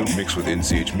computers with Zoom, mix with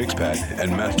NCH Mixpad,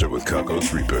 and master with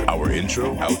Kakos Reaper. Our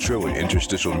intro, outro, and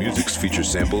interstitial musics feature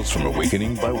samples from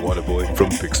Awakening by Waterboy from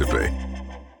Pixabay.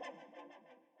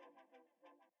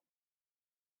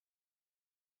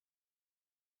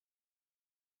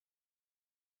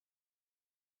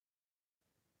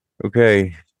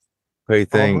 Okay. Hey, All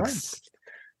thanks.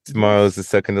 Tomorrow is the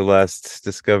second to last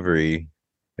discovery.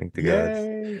 Thank the gods.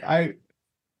 Yay!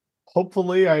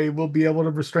 Hopefully I will be able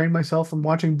to restrain myself from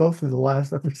watching both of the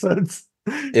last episodes.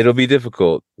 It'll be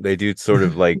difficult. They do sort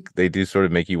of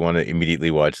make you want to immediately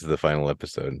watch the final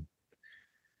episode.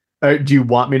 Do you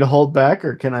want me to hold back,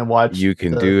 or can I watch? You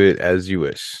can do it as you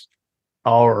wish.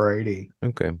 Alrighty.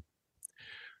 Okay.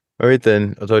 All right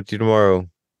then. I'll talk to you tomorrow.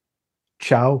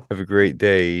 Ciao. Have a great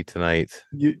day tonight.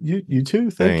 You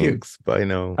too. Thank you. Thanks. Bye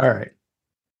now. All right.